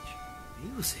 such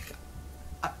music.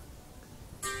 I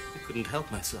couldn't help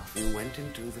myself. You went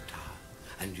into the tower,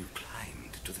 and you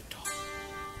climbed to the top.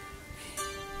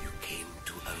 You came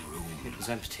to a room. It was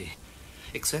empty,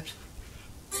 except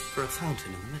for a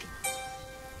fountain in the middle.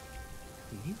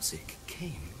 The music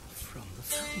came from the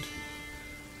fountain.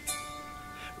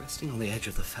 Resting on the edge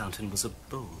of the fountain was a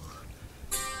bowl.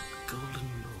 A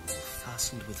golden bowl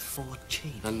fastened with 4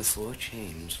 chains. And the 4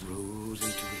 chains rose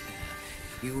into the air.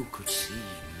 You could see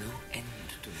no end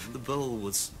to them. The bowl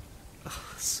was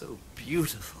so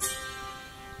beautiful.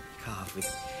 Carved with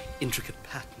intricate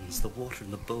patterns, the water in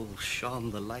the bowl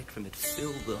shone, the light from it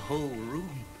filled the whole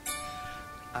room.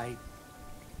 I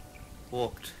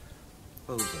walked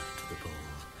over to the bowl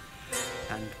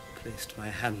and placed my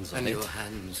hands on it. And your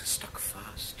hands stuck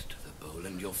fast to the bowl,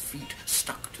 and your feet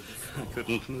stuck to the floor. I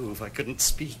couldn't move, I couldn't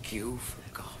speak. You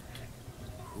forgot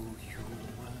who you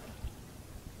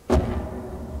were.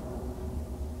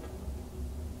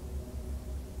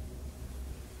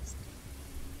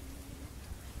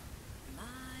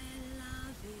 My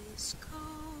love is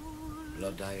cold.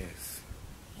 Lodiath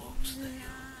walks the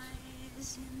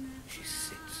hills. She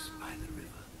sits by the river.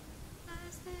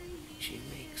 She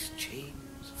makes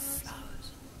chains of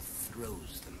flowers and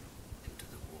throws them into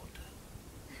the water.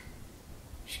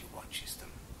 She watches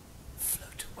them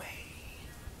float away.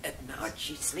 At night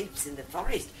she sleeps in the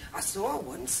forest. I saw her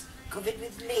once, covered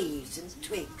with leaves and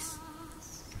twigs.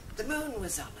 The moon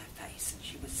was on her face and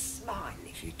she was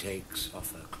smiling. She takes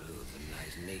off her clothes and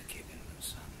lies naked in the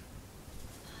sun.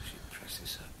 She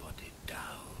presses her body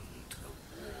down to the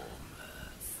warm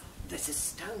earth. There's a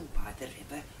stone by the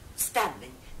river,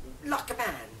 standing like a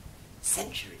man,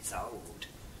 centuries old.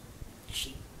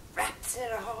 She wraps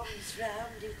her arms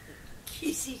round it and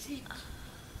kisses it.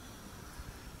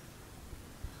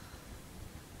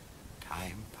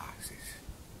 Time passes.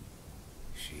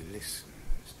 She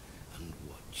listens and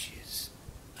watches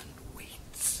and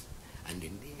waits. And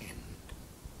in the end,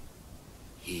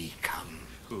 he comes.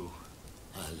 Who?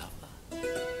 Her lover.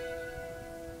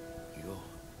 Your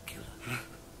killer.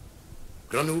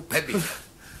 Gronw Pebby,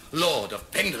 Lord of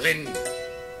Pendlin.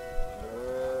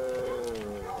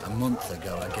 A month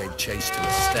ago I gave chase to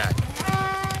a stag.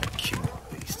 A king of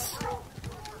beasts.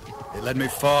 It led me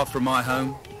far from my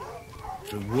home,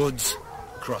 through woods,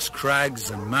 across across crags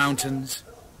and mountains.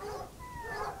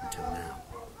 Until now,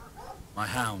 my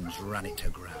hounds ran it to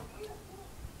ground.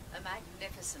 A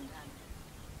magnificent animal.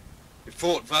 It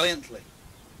fought valiantly.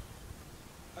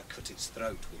 I cut its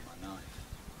throat with my knife.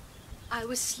 I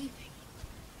was sleeping.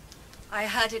 I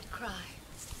heard it cry.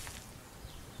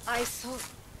 I thought...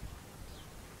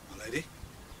 My lady?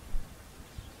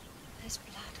 There's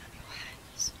blood on your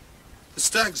hands. The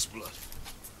stag's blood.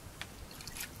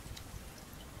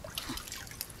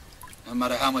 No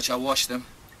matter how much I wash them,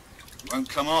 it won't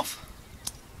come off.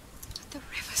 But the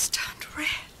river's turned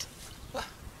red.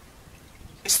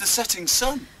 It's the setting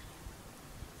sun.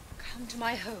 Come to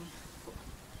my home.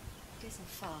 It isn't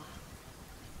far.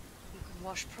 You can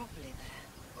wash properly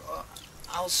there.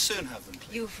 I'll soon have them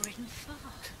clean. You've ridden far.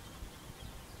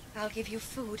 I'll give you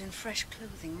food and fresh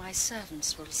clothing. My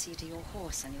servants will see to your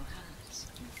horse and your hounds.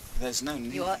 There's no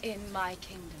need. You're in my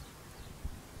kingdom.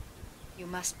 You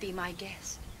must be my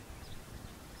guest.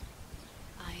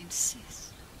 I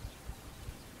insist.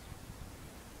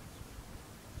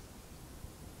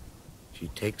 She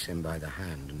takes him by the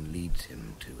hand and leads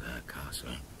him to her castle.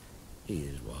 He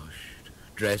is washed,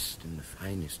 dressed in the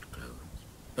finest clothes.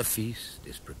 A feast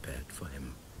is prepared for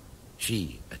him.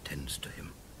 She attends to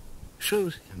him,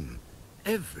 shows him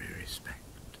every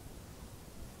respect.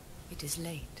 It is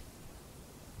late.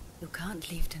 You can't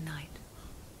leave tonight.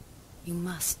 You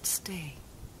must stay.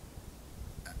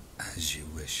 As you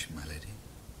wish, my lady.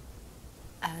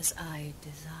 As I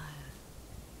desire.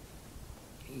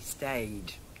 He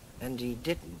stayed, and he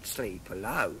didn't sleep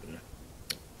alone.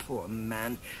 Poor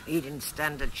man, he didn't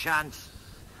stand a chance.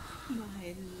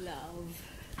 My love.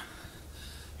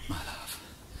 My love.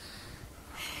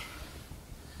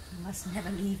 You must never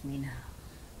leave me now.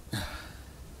 No.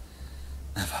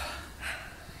 Never.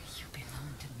 You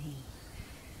belong to me.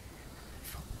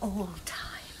 For all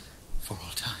time. For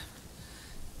all time.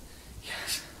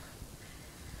 Yes.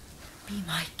 Be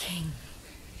my king.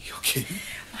 Your king?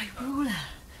 My ruler.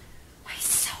 My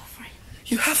sovereign.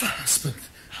 You have a husband.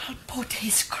 I'll put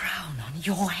his crown on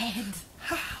your head.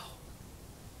 How?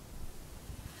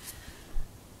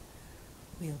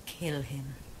 We'll kill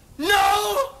him.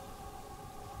 No!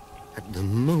 At the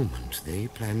moment they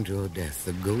planned your death,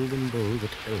 the golden bowl that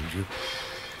held you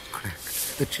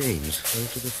cracked. The chains fell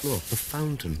to the floor. The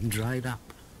fountain dried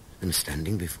up. And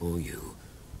standing before you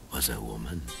was a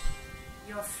woman.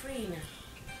 You're free now.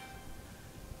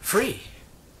 Free?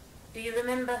 Do you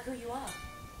remember who you are?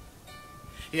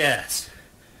 Yes.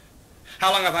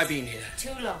 How long have I been here?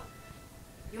 Too long.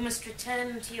 You must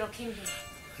return to your kingdom.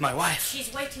 My wife.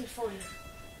 She's waiting for you.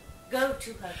 Go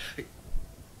to her.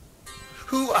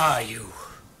 Who are you?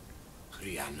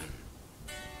 Rhiannon.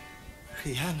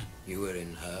 Rhiannon? You were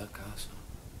in her castle,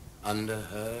 under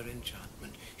her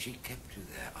enchantment. She kept you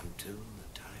there until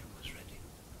the time was ready.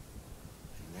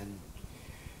 And then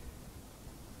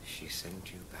she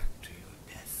sent you back to your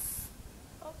death.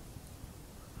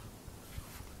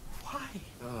 Why?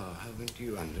 Oh, haven't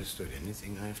you understood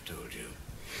anything I've told you?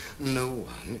 No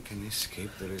one can escape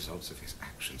the results of his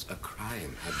actions. A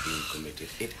crime had been committed.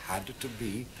 It had to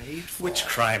be paid for. Which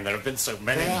crime? There have been so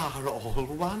many. They are all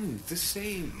one, the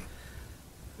same.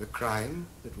 The crime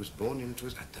that was born into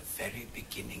us at the very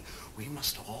beginning. We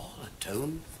must all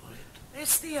atone for it.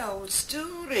 It's the old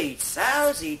story.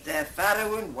 Sows eat their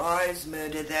farrow and wives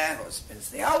murder their husbands.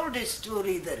 The oldest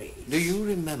story there is. Do you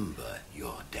remember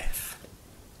your death?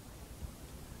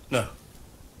 No.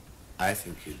 I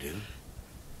think you do.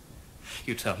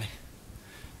 You tell me.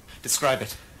 Describe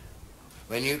it.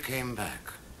 When you came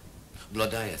back,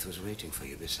 Blodaiath was waiting for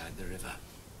you beside the river,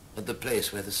 at the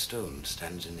place where the stone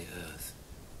stands in the earth.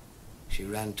 She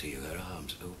ran to you, her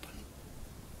arms open.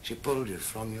 She pulled you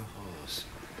from your horse,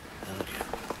 held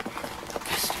you,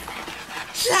 kissed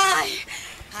you. Lie!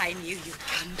 I knew you'd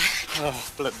come back.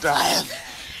 Oh, Blodaiath.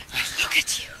 Look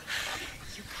at you.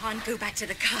 You can't go back to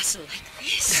the castle like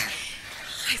this.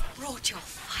 I've brought your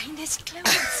finest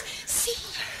clothes. See?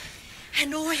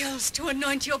 And oils to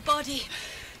anoint your body.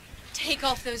 Take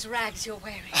off those rags you're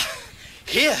wearing.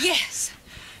 Here? Yes,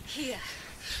 here.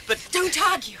 But don't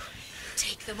argue.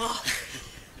 Take them off.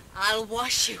 I'll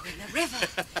wash you in the river.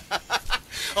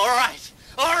 All right,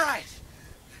 all right.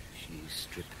 She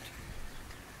stripped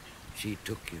you. She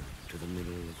took you to the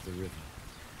middle of the river.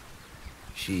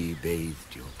 She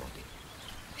bathed your body.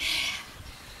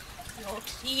 You're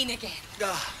clean again.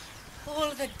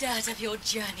 All the dirt of your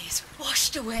journeys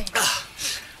washed away.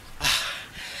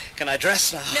 Can I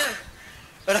dress now? No.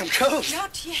 But I'm cold.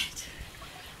 Not yet.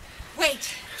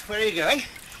 Wait. Where are you going?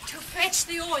 To fetch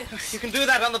the oil. You can do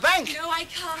that on the bank. No, I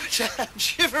can't. I'm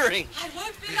shivering. I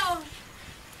won't be long.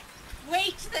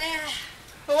 Wait there.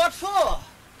 What for?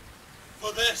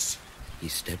 for this. He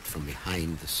stepped from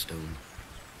behind the stone.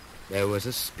 There was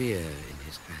a spear in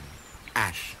his hand,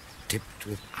 ash tipped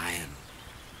with iron.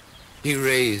 He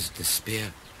raised the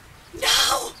spear.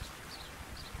 No!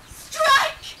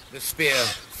 Strike! The spear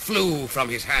flew from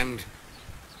his hand.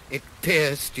 It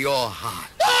pierced your heart.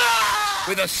 Ah!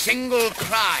 With a single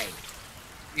cry,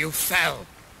 you fell.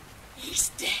 He's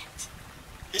dead.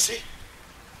 Is he?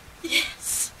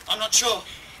 Yes. I'm not sure.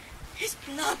 His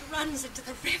blood runs into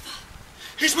the river.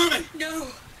 He's moving. No.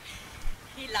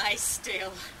 He lies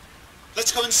still.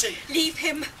 Let's go and see. Leave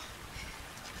him.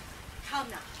 Come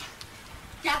now.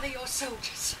 Gather your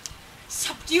soldiers.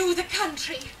 Subdue the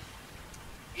country.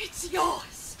 It's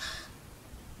yours.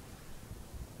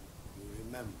 You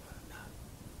remember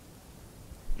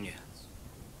now? Yes.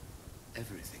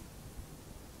 Everything.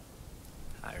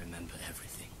 I remember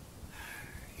everything.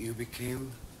 You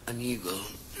became an eagle.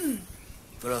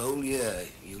 For a whole year,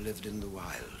 you lived in the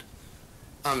wild.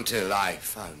 Until I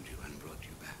found you and brought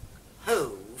you back.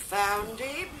 Who found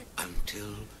him?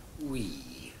 Until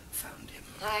we found him.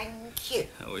 Thank you.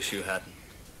 I wish you hadn't.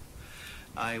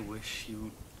 I wish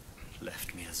you'd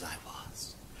left me as I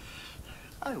was.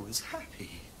 I was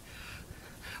happy.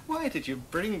 Why did you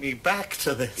bring me back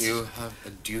to this? You have a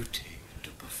duty to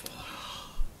perform.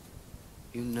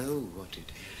 You know what it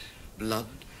is. Blood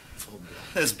for blood.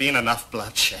 There's been enough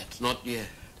bloodshed. Not yet.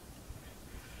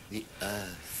 The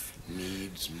earth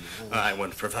needs more. I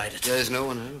won't provide it. There's no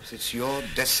one else. It's your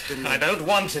destiny. I don't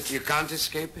want it. You can't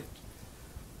escape it.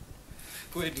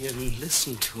 Gwydion,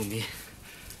 listen to me.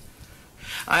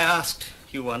 I asked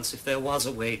you once if there was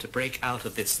a way to break out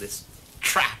of this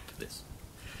trap, this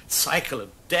cycle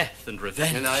of death and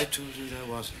revenge. And I told you there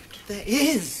wasn't. There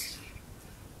is.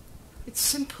 It's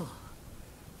simple.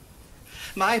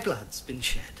 My blood's been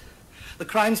shed. The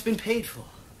crime's been paid for.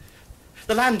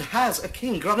 The land has a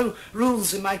king. Gronu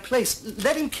rules in my place.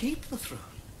 Let him keep the throne.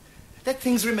 Let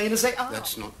things remain as they are.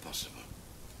 That's not possible.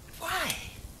 Why?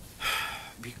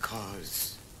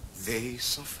 Because they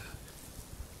suffer.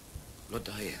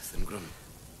 Lodayeth and Gronu.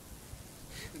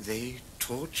 They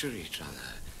torture each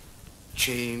other,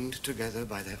 chained together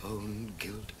by their own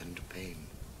guilt and pain.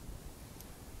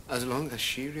 As long as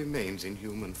she remains in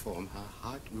human form, her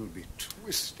heart will be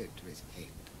twisted with hate.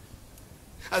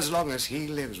 As long as he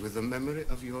lives with the memory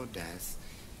of your death,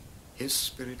 his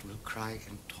spirit will cry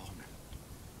in torment.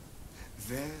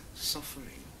 Their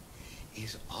suffering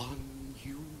is on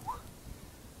you.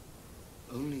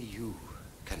 Only you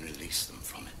can release them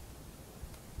from it.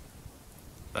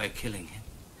 By killing him?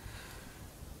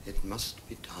 It must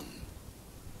be done.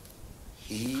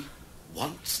 He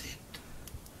wants it.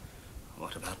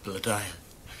 What about Lodayeth?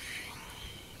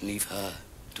 Leave her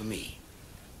to me.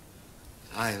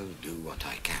 I'll do what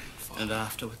I can for her. And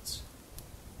afterwards?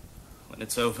 When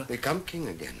it's over? Become king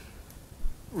again.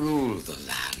 Rule the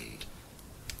land.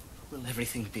 Will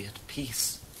everything be at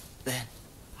peace then?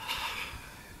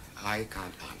 I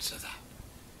can't answer that.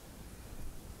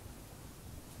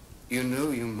 You know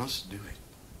you must do it.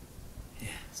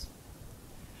 Yes.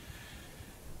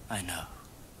 I know.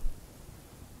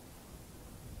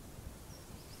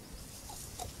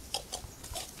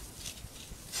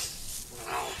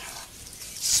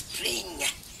 Spring,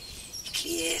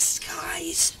 clear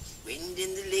skies, wind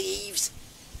in the leaves,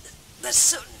 the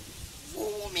sun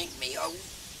warming me old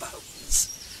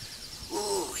bones.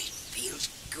 Oh, it feels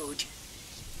good.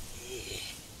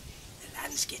 The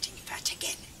land's getting fat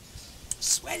again,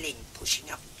 swelling, pushing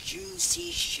up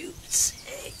juicy shoots.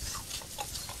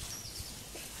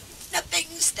 Nothing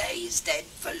stays dead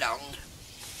for long.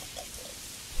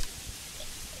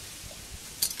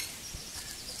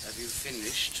 Have you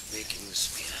finished making the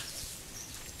spear?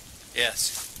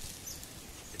 Yes.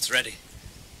 It's ready.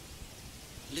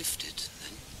 Lift it,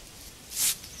 then.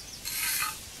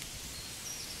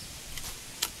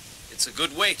 It's a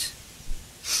good weight.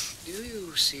 Do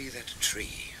you see that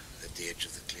tree at the edge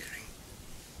of the clearing?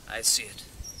 I see it.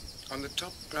 On the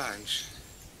top branch,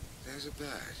 there's a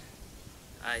bird.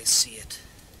 I see it.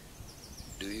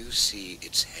 Do you see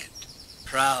its head?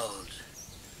 Proud.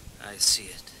 I see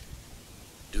it.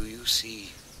 Do you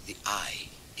see the eye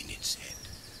in its head?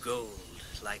 Gold,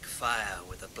 like fire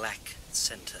with a black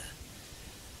center.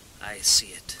 I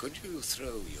see it. Could you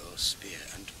throw your spear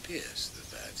and pierce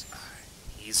the bird's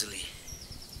eye? Easily.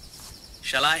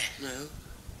 Shall I? No.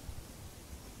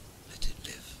 Let it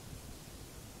live.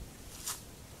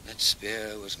 That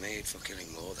spear was made for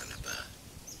killing more than a bird.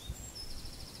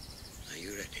 Are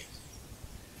you ready?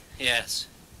 Yes.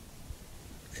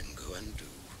 Then go and do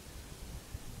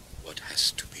what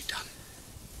has to be done.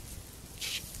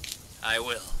 I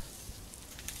will.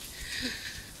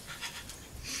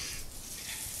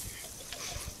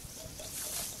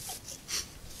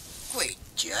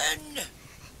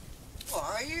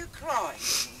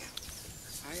 crying?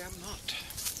 I am not.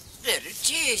 There are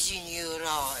tears in your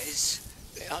eyes.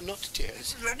 They are not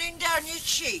tears. Running down your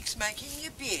cheeks, making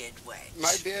your beard wet.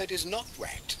 My beard is not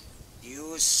wet.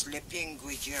 You're slipping,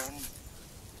 Gwydion.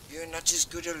 You're not as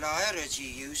good a liar as you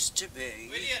used to be.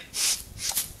 William!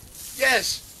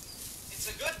 Yes.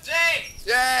 It's a good day!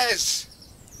 Yes.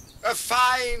 A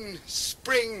fine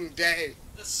spring day.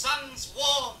 The sun's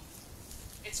warm.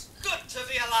 It's good to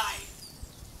be alive.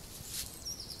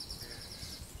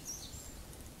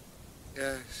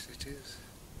 Yes, it is.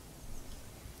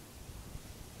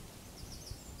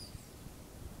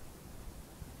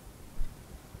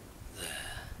 There,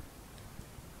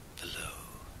 below,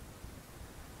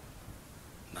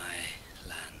 my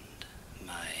land,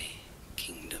 my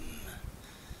kingdom.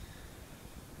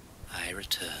 I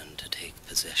return to take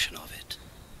possession of it.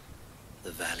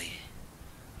 The valley,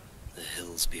 the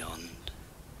hills beyond,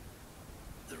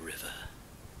 the river.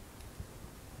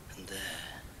 And there,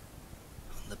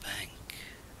 on the bank,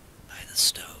 by the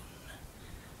stone,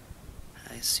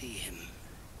 I see him.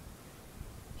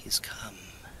 He's come.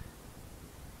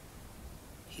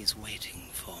 He's waiting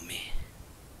for me.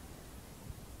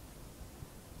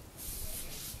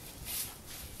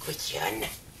 Gwydion,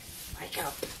 wake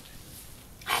up.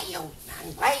 Hey, old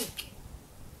man, wake.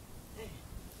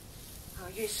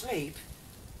 Are you asleep?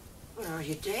 Or are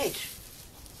you dead?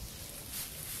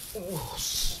 Oh,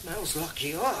 smells like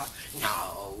you are.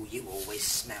 No, you always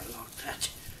smell like that.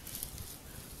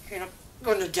 You're not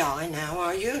going to die now,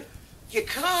 are you? You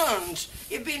can't.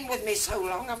 You've been with me so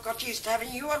long, I've got used to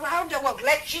having you around. I won't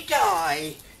let you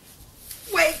die.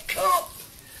 Wake up.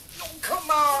 Oh, come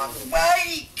on,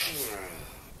 wake.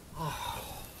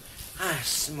 Oh, I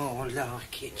smell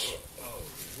like it. Oh,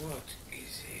 what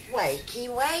is it? Wakey,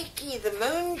 wakey, the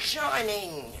moon's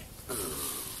shining.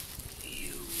 Oh,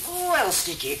 you... Who else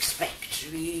did you expect?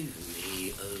 Leave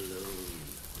me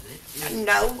alone.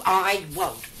 No, I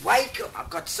won't. Wake up. I've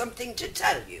got something to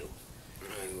tell you.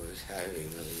 I was having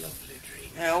a lovely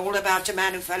dream. All about a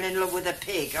man who fell in love with a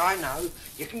pig, I know.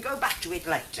 You can go back to it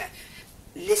later.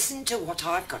 Listen to what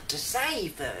I've got to say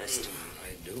first.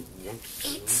 I don't want to.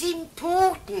 It's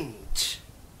important.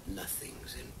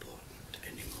 Nothing's important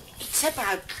anymore. It's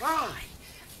about Clyde.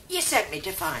 You sent me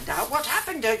to find out what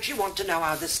happened. Don't you want to know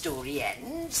how the story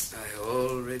ends? I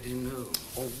already know.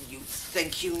 Oh, you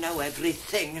think you know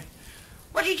everything.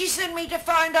 What did you send me to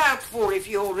find out for if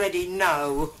you already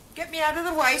know? Get me out of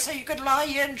the way so you could lie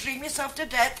here and dream yourself to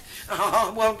death? Oh,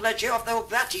 I won't let you off the hook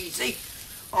that easy.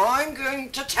 I'm going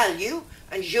to tell you,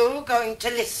 and you're going to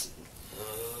listen.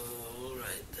 All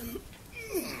right, then.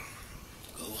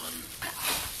 Go on.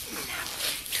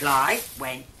 Clive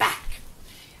went back.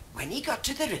 When he got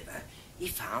to the river, he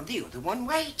found the other one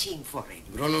waiting for him.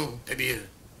 Ronald Debir,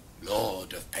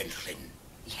 Lord of Penllyn.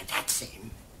 Yeah, that's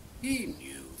him. He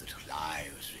knew that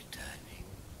Clive was returning.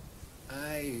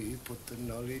 I put the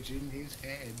knowledge in his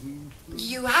head.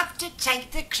 You have to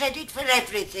take the credit for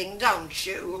everything, don't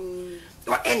you?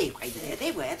 Well, anyway, there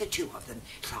they were, the two of them.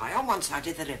 Clive on one side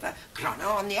of the river,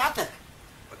 Grono on the other.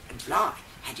 And Clive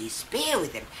had his spear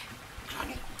with him.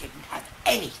 Grono didn't have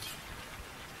anything.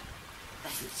 They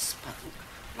spoke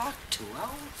like two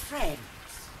old friends.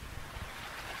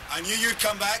 I knew you'd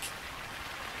come back.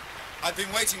 I've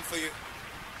been waiting for you.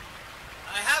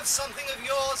 I have something of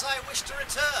yours I wish to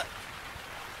return.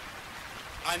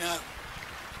 I know.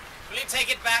 Will you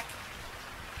take it back?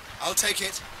 I'll take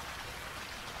it.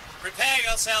 Prepare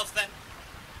yourself, then.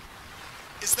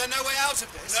 Is there no way out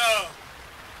of this? No.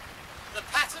 The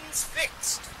pattern's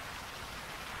fixed.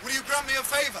 Will you grant me a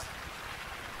favour?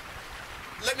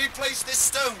 Let me place this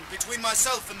stone between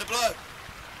myself and the blow.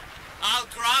 I'll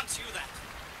grant you that.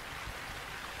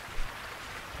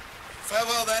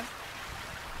 Farewell, then.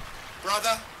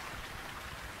 Brother.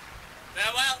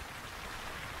 Farewell.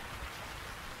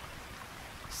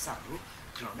 So,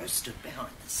 Grono stood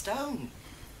behind the stone,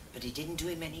 but it didn't do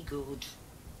him any good.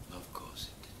 Of course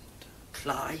it didn't.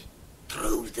 Cly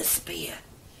threw the spear.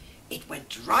 It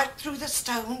went right through the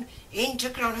stone, into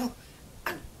Grono,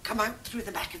 and come out through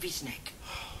the back of his neck.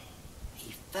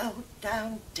 He fell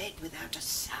down dead without a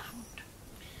sound.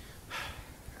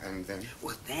 And then?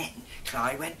 Well, then,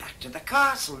 Cly went back to the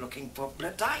castle looking for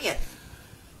Blodaya.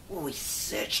 Oh, he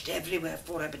searched everywhere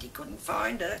for her, but he couldn't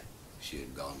find her. She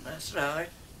had gone. That's right.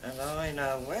 And I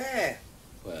know where.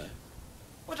 Where?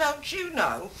 Well, don't you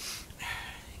know?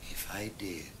 If I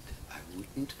did, I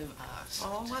wouldn't have asked.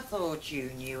 Oh, I thought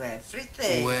you knew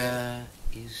everything. Where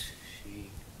is she?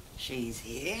 She's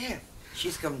here.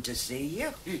 She's come to see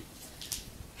you.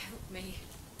 Help me.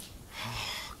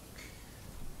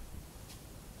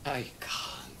 I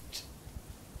can't.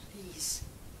 Please.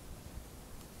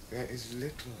 There is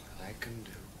little I can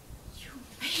do. You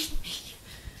made me.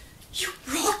 You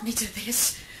brought me to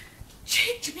this.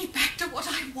 Changed me back to what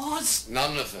I was.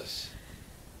 None of us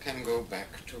can go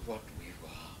back to what we were.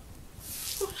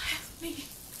 You'll have me.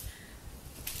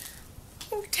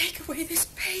 Oh, take away this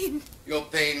pain. Your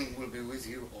pain will be with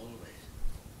you always.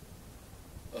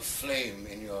 A flame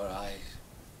in your eyes.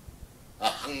 A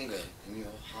hunger in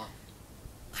your heart.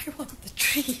 I want the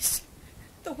trees,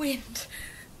 the wind,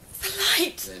 the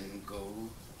light. Then go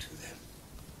to them.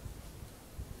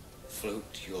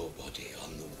 Float your body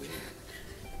on the wind.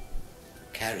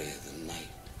 Carry the night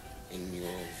in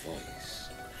your voice.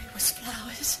 I was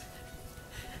flowers.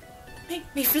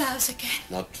 Make me flowers again.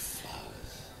 Not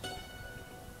flowers.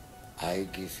 I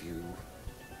give you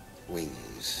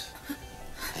wings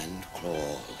and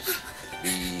claws.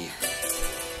 Be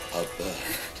a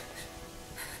bird.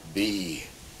 Be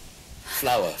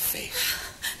flower face.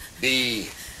 Be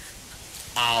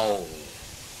owl.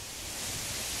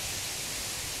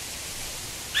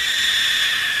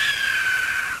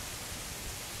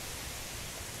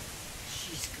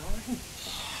 She's gone.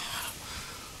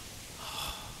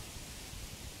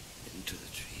 Into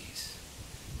the trees.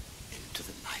 Into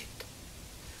the night.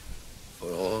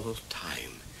 For all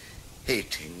time,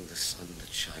 hating the sun that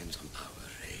shines on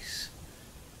our race.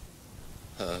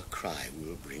 Her cry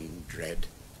will bring dread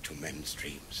to men's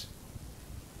dreams.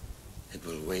 It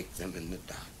will wake them in the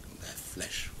dark, and their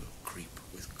flesh will creep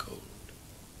with cold.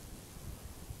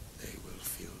 They will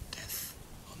feel death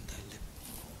on their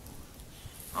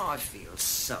lips. I feel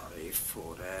sorry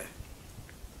for her.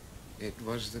 It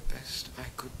was the best I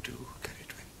could do,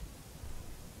 Cerridwen.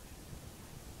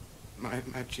 My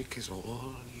magic is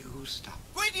all used up.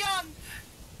 Gwydion!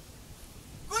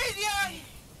 Gwydion!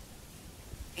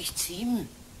 It's him.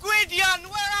 Gwydion,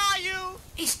 where are you?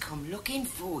 He's come looking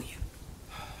for you.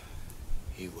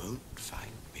 He won't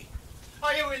find me.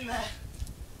 Are you in there?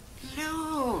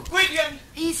 Look. Gwydion!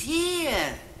 He's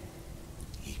here.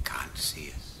 He can't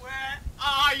see us. Where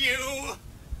are you?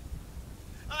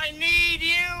 I need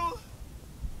you.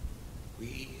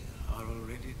 We are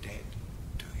already dead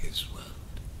to his world.